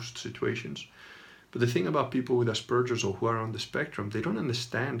most situations. But the thing about people with Asperger's or who are on the spectrum, they don't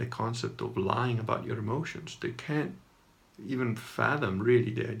understand the concept of lying about your emotions. They can't even fathom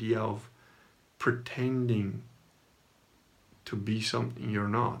really the idea of pretending to be something you're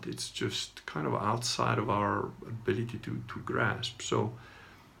not. It's just kind of outside of our ability to grasp. So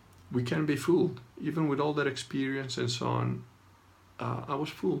we can be fooled. Even with all that experience and so on, I was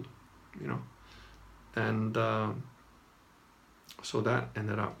fooled, and so that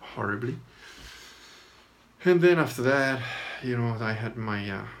ended up horribly. And then after that, I had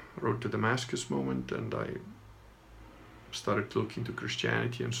my road to Damascus moment, and I started to look into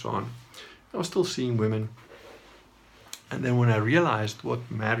Christianity and so on. I was still seeing women. And then when I realized what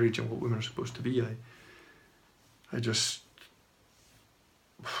marriage and what women are supposed to be, I just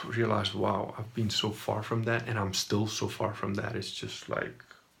realized, wow, I've been so far from that, and I'm still so far from that. It's just like,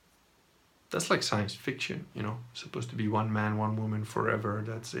 that's like science fiction, It's supposed to be one man, one woman forever,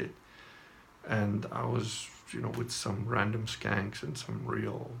 that's it. And I was, with some random skanks and some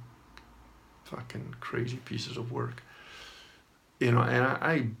real fucking crazy pieces of work, and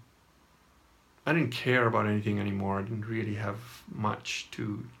I didn't care about anything anymore. I didn't really have much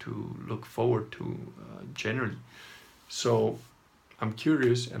to look forward to generally. So I'm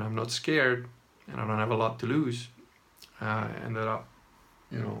curious and I'm not scared and I don't have a lot to lose. I ended up,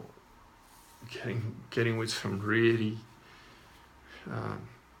 getting with some really,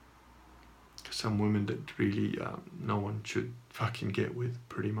 some women that really no one should fucking get with,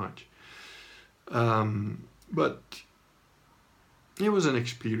 pretty much. But it was an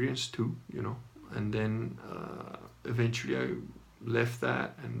experience too, and then eventually I left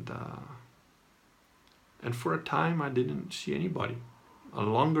that, and for a time I didn't see anybody. A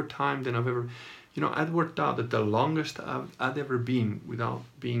longer time than I've ever, I'd worked out that the longest I'd ever been without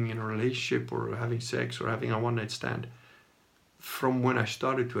being in a relationship or having sex or having a one-night stand from when I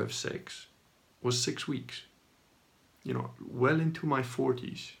started to have sex was 6 weeks. Well into my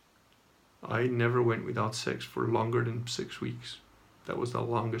 40s, I never went without sex for longer than 6 weeks. That was the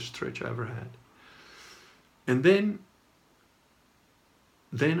longest stretch I ever had. And then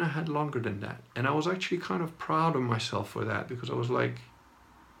I had longer than that. And I was actually kind of proud of myself for that, because I was like,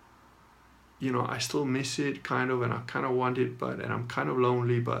 I still miss it kind of, and I kind of want it, and I'm kind of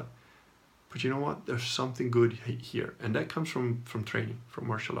lonely, but you know what? There's something good here. And that comes from training, from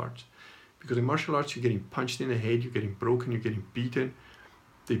martial arts. Because in martial arts, you're getting punched in the head, you're getting broken, you're getting beaten.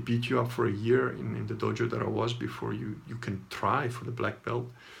 They beat you up for a year in the dojo that I was before you can try for the black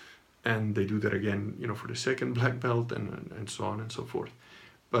belt. And they do that again, for the second black belt and so on and so forth.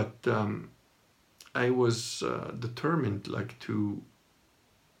 But I was determined to,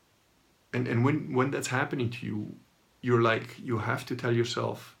 and when that's happening to you, you're like, you have to tell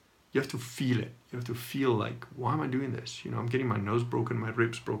yourself, you have to feel it. You have to feel like, why am I doing this? I'm getting my nose broken, my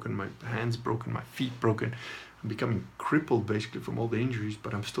ribs broken, my hands broken, my feet broken. I'm becoming crippled basically from all the injuries,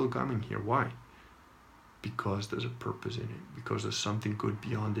 but I'm still coming here. Why? Because there's a purpose in it, because there's something good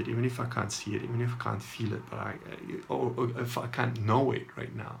beyond it, even if I can't see it, even if I can't feel it, but or if I can't know it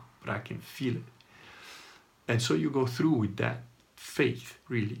right now, but I can feel it. And so you go through with that faith,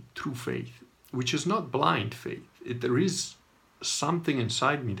 really, true faith, which is not blind faith. There is something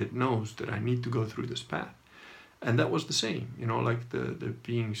inside me that knows that I need to go through this path. And that was the same, like the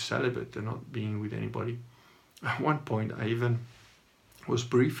being celibate and not being with anybody. At one point, I even was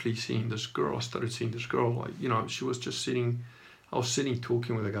briefly seeing this girl. I started seeing this girl, she was just sitting, I was sitting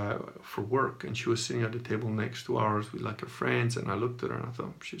talking with a guy for work, and she was sitting at the table next to ours with like her friends, and I looked at her and I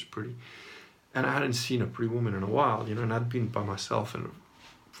thought, she's pretty. And I hadn't seen a pretty woman in a while, and I'd been by myself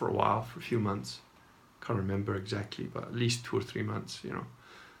for a while, for a few months. Can't remember exactly, but at least 2 or 3 months,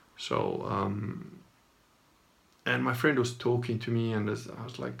 So, and my friend was talking to me, and I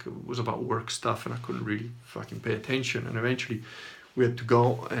was like, it was about work stuff, and I couldn't really fucking pay attention. And eventually we had to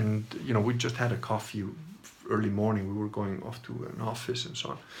go, and, we just had a coffee early morning. We were going off to an office and so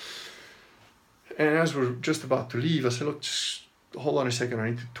on. And as we're just about to leave, I said, look, just hold on a second,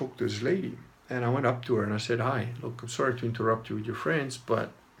 I need to talk to this lady. And I went up to her and I said, hi, look, I'm sorry to interrupt you with your friends,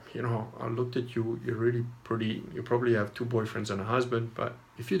 but you know, I looked at you, you're really pretty, you probably have 2 boyfriends and a husband, but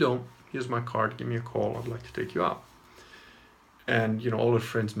if you don't, here's my card, give me a call, I'd like to take you out. And, you know, all her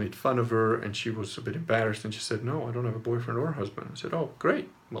friends made fun of her and she was a bit embarrassed and she said, no, I don't have a boyfriend or a husband. I said, oh, great,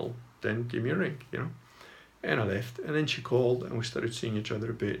 well, then give me a ring, you know. And I left, and then she called and we started seeing each other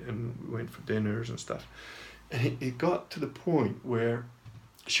a bit and we went for dinners and stuff. And it got to the point where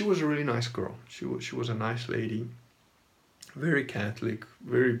she was a really nice girl. She was a nice lady, very Catholic,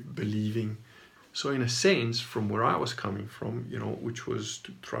 very believing. So in a sense, from where I was coming from, you know, which was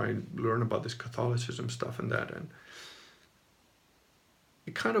to try and learn about this Catholicism stuff and that, and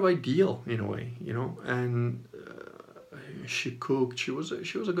it kind of ideal in a way, you know. And she cooked. She was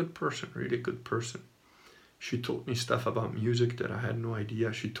a good person, really good person. She taught me stuff about music that I had no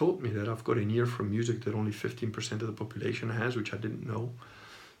idea. She taught me that I've got an ear for music that only 15% of the population has, which I didn't know.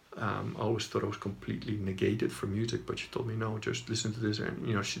 I always thought I was completely negated for music, but she told me, no, just listen to this. And,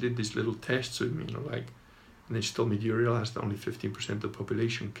 you know, she did these little tests with me, you know, like, and then she told me, do you realize that only 15% of the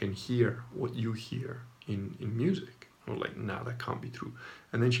population can hear what you hear in music? I was like, no, that can't be true.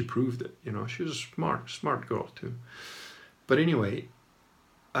 And then she proved it, you know. She was a smart girl too. But anyway,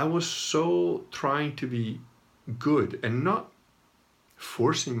 I was so trying to be good and not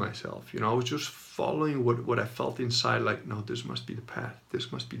forcing myself, you know. I was just following what I felt inside, like, no, this must be the path,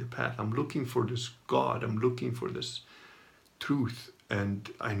 this must be the path. I'm looking for this God, I'm looking for this truth, and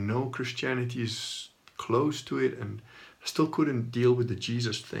I know Christianity is close to it, and I still couldn't deal with the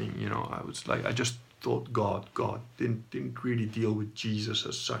Jesus thing, you know. I was like, I just thought God didn't really deal with Jesus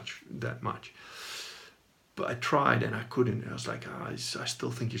as such that much. But I tried and I couldn't. I was like, I still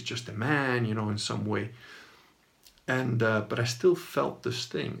think he's just a man, you know, in some way. And but I still felt this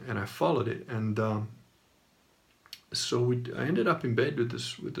thing, and I followed it. And so I ended up in bed with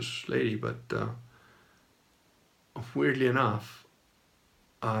this lady. But weirdly enough,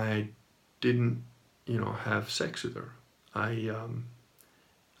 I didn't, you know, have sex with her.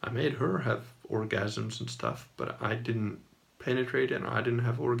 I made her have orgasms and stuff, but I didn't penetrate and I didn't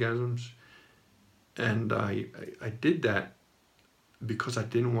have orgasms. And I did that because I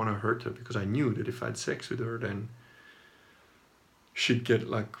didn't want to hurt her, because I knew that if I had sex with her, then she'd get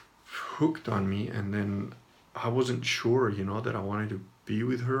like hooked on me, and then I wasn't sure, you know, that I wanted to be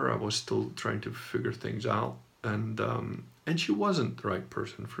with her. I was still trying to figure things out, and she wasn't the right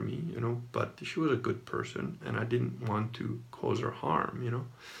person for me, you know, but she was a good person, and I didn't want to cause her harm, you know.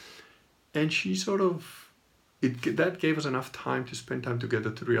 And she sort of, that gave us enough time to spend time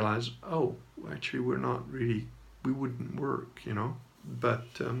together to realize, oh, actually we wouldn't work, you know.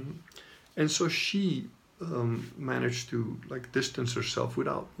 But and so she managed to like distance herself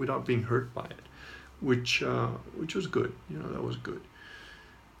without being hurt by it, which was good, you know. That was good.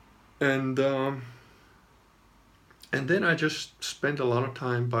 And then I just spent a lot of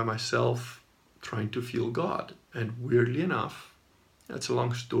time by myself trying to feel God. And weirdly enough, that's a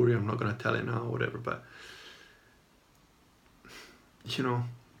long story, I'm not going to tell it now, whatever, but you know,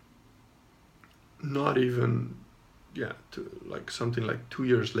 not even, like something like 2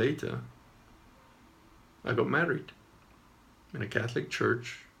 years later, I got married in a Catholic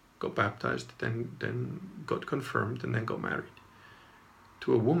church, got baptized, then got confirmed, and then got married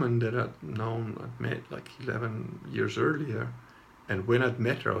to a woman that I'd met like 11 years earlier. And when I'd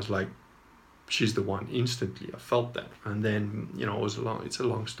met her, I was like, she's the one. Instantly, I felt that. And then, you know, it's a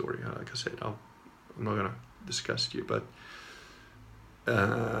long story. Like I said, I'm not gonna discuss it here, but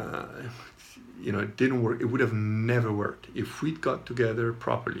you know, it didn't work. It would have never worked if we'd got together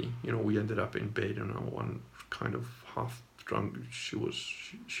properly. You know, we ended up in bed, and one kind of half drunk. She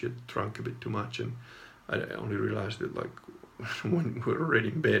had drunk a bit too much, and I only realized it like when we were already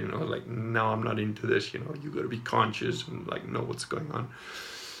in bed, and I was like, no, I'm not into this. You know, you got to be conscious and like know what's going on.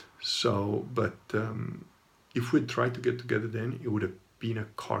 So, but if we'd tried to get together then, it would have been a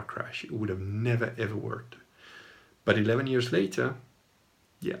car crash. It would have never ever worked. But 11 years later,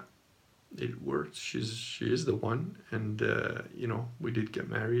 yeah, it worked. She is the one, and you know, we did get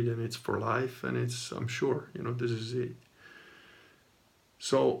married, and it's for life, and I'm sure, you know, this is it.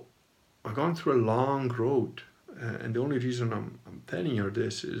 So I've gone through a long road, and the only reason I'm telling you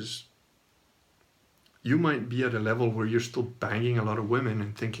this is, you might be at a level where you're still banging a lot of women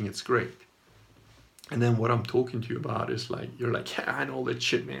and thinking it's great. And then what I'm talking to you about is like, you're like, yeah, I know that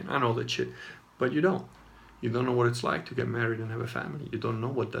shit, man, I know that shit, but you don't. You don't know what it's like to get married and have a family. You don't know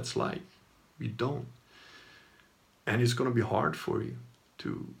what that's like. You don't. And it's going to be hard for you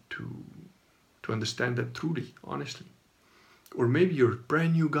to understand that truly, honestly. Or maybe you're a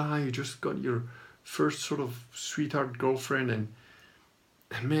brand new guy, you just got your first sort of sweetheart girlfriend, and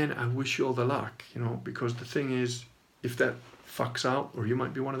And man, I wish you all the luck, you know, because the thing is, if that fucks out, or you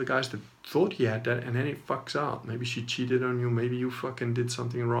might be one of the guys that thought he had that and then it fucks out. Maybe she cheated on you, maybe you fucking did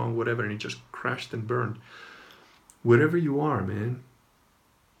something wrong, whatever, and it just crashed and burned. Wherever you are, man,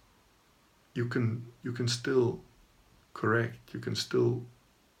 you can still correct, you can still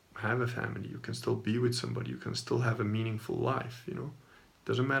have a family, you can still be with somebody, you can still have a meaningful life, you know.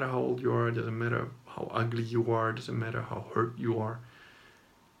 Doesn't matter how old you are, doesn't matter how ugly you are, doesn't matter how hurt you are.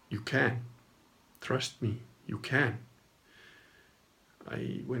 You can. Trust me, you can.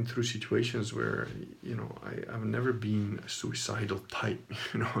 I went through situations where, you know, I've never been a suicidal type,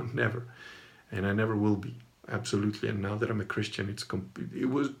 you know, never. And I never will be, absolutely. And now that I'm a Christian,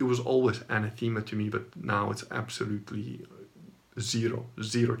 it was always anathema to me, but now it's absolutely zero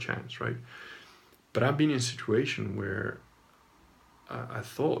chance, right? But I've been in a situation where I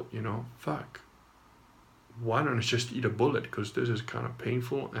thought, you know, fuck, why don't I just eat a bullet? Because this is kind of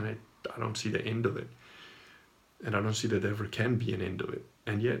painful and I don't see the end of it. And I don't see that there ever can be an end of it.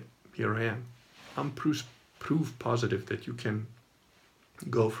 And yet, here I am. I'm proof positive that you can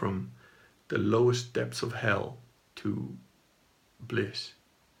go from the lowest depths of hell to bliss.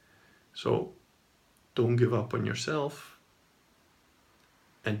 So, don't give up on yourself.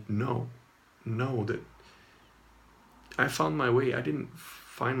 And know that I found my way. I didn't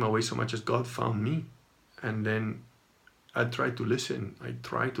find my way so much as God found me. And then I tried to listen. I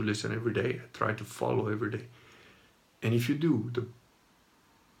try to listen every day. I try to follow every day. And if you do,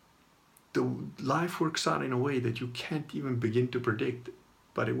 the life works out in a way that you can't even begin to predict,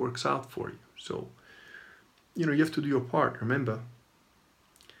 but it works out for you. So, you know, you have to do your part. Remember,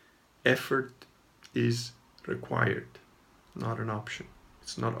 effort is required, not an option.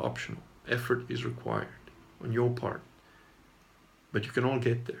 It's not optional. Effort is required on your part. But you can all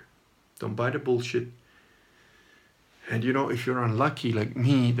get there. Don't buy the bullshit. And you know, if you're unlucky like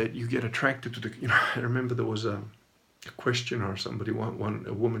me, that you get attracted to the, you know, I remember there was a question or somebody, a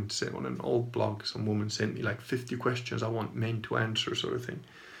woman said on an old blog, some woman sent me like 50 questions I want men to answer, sort of thing.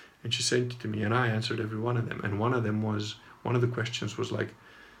 And she sent it to me and I answered every one of them. And one of the questions was like,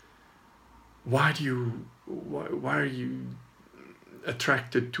 why are you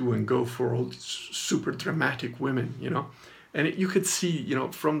attracted to and go for all these super dramatic women, you know? And you could see, you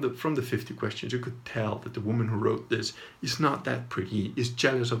know, from the 50 questions, you could tell that the woman who wrote this is not that pretty, is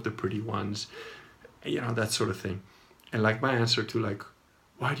jealous of the pretty ones, you know, that sort of thing. And like my answer to like,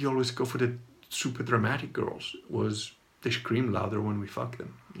 why do you always go for the super dramatic girls, was they scream louder when we fuck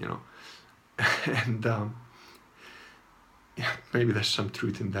them, you know? And yeah, maybe there's some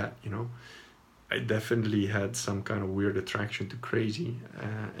truth in that, you know? I definitely had some kind of weird attraction to crazy.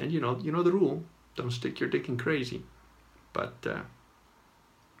 And you know the rule, don't stick your dick in crazy. But,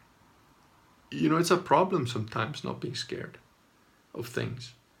 you know, it's a problem sometimes not being scared of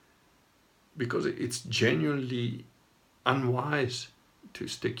things. Because it's genuinely unwise to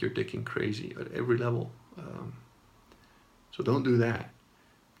stick your dick in crazy at every level. So don't do that.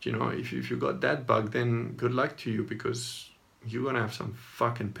 You know, if you got that bug, then good luck to you, because you're going to have some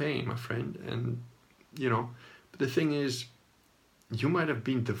fucking pain, my friend. And, you know, but the thing is, you might have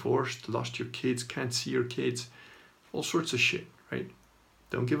been divorced, lost your kids, can't see your kids, all sorts of shit, right?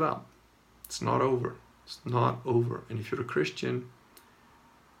 Don't give up. It's not over. It's not over. And if you're a Christian,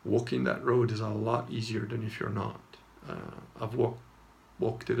 walking that road is a lot easier than if you're not. I've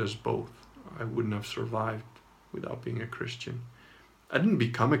walked it as both. I wouldn't have survived without being a Christian. I didn't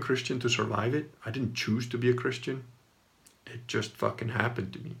become a Christian to survive it. I didn't choose to be a Christian. It just fucking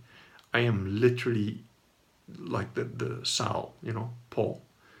happened to me. I am literally like the Saul, you know, Paul.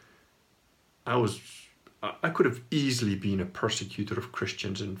 I could have easily been a persecutor of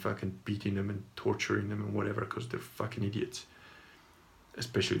Christians and fucking beating them and torturing them and whatever, because they're fucking idiots.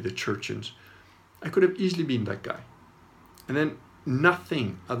 Especially the churchians. I could have easily been that guy. And then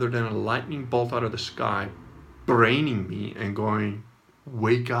nothing other than a lightning bolt out of the sky braining me and going,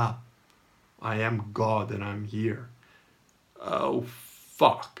 wake up. I am God and I'm here. Oh,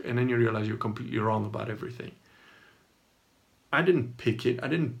 fuck. And then you realize you're completely wrong about everything. I didn't pick it. I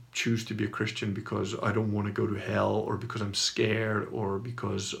didn't choose to be a Christian because I don't want to go to hell, or because I'm scared, or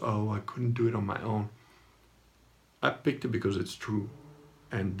because, I couldn't do it on my own. I picked it because it's true.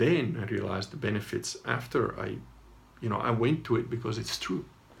 And then I realized the benefits after I went to it because it's true.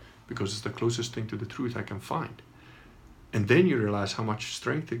 Because it's the closest thing to the truth I can find. And then you realize how much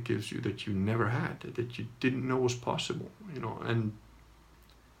strength it gives you that you never had, that you didn't know was possible, you know. And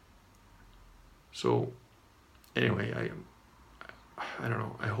so, anyway, I don't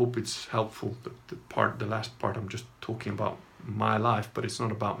know. I hope it's helpful. The last part, I'm just talking about my life, but it's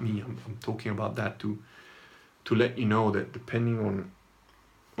not about me. I'm talking about that to let you know that depending on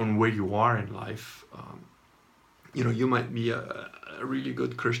on where you are in life. You know, you might be a really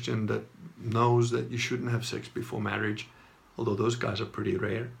good Christian that knows that you shouldn't have sex before marriage, although those guys are pretty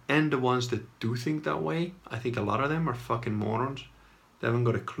rare. And the ones that do think that way, I think a lot of them are fucking morons. They haven't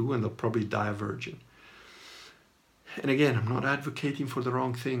got a clue and they'll probably die a virgin. And again, I'm not advocating for the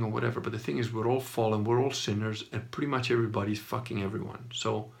wrong thing or whatever, but the thing is, we're all fallen, we're all sinners, and pretty much everybody's fucking everyone.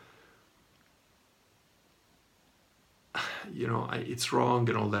 So, you know, it's wrong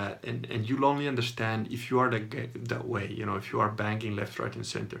and all that. And you'll only understand if you are that way, you know, if you are banging left, right, and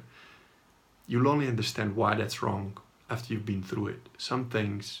center. You'll only understand why that's wrong after you've been through it. Some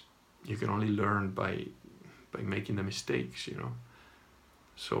things you can only learn by making the mistakes, you know.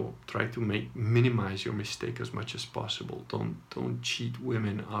 So try to minimize your mistake as much as possible. Don't cheat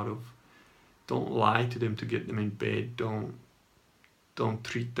women out of, don't lie to them to get them in bed. Don't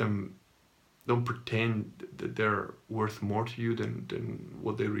treat them, don't pretend that they're worth more to you than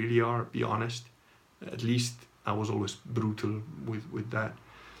what they really are. Be honest. At least I was always brutal with that.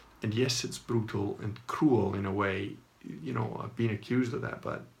 And yes, it's brutal and cruel in a way. You know, I've been accused of that,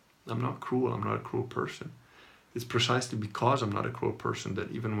 but I'm not cruel. I'm not a cruel person. It's precisely because I'm not a cruel person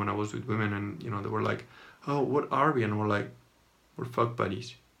that even when I was with women and, you know, they were like, oh, what are we? And we're like, we're fuck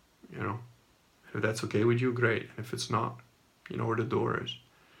buddies, you know. If that's okay with you, great. And if it's not, you know where the door is.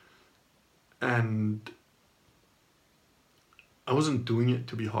 And I wasn't doing it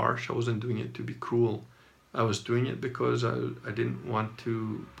to be harsh. I wasn't doing it to be cruel. I was doing it because I didn't want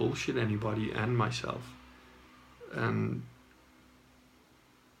to bullshit anybody and myself. And,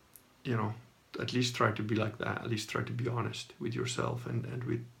 you know, at least try to be like that. At least try to be honest with yourself and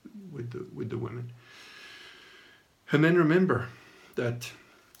with the women. And then remember that,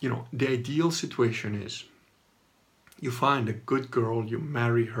 you know, the ideal situation is you find a good girl, you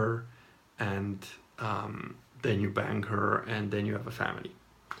marry her, and then you bang her, and then you have a family.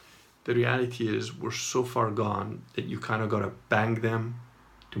 The reality is we're so far gone that you kind of got to bang them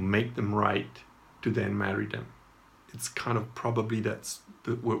to make them right, to then marry them. It's kind of probably that's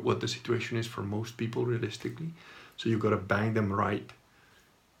what the situation is for most people realistically. So you got to bang them right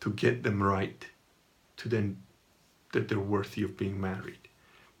to get them right, to then that they're worthy of being married.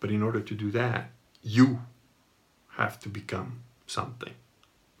 But in order to do that, you have to become something.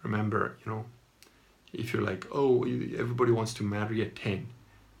 Remember, you know, if you're like, oh, everybody wants to marry at 10,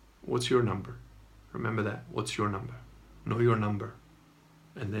 what's your number? Remember that. What's your number? Know your number.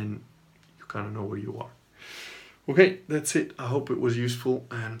 And then you kind of know where you are. Okay, that's it. I hope it was useful.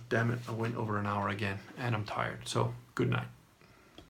 And damn it, I went over an hour again. And I'm tired. So, good night.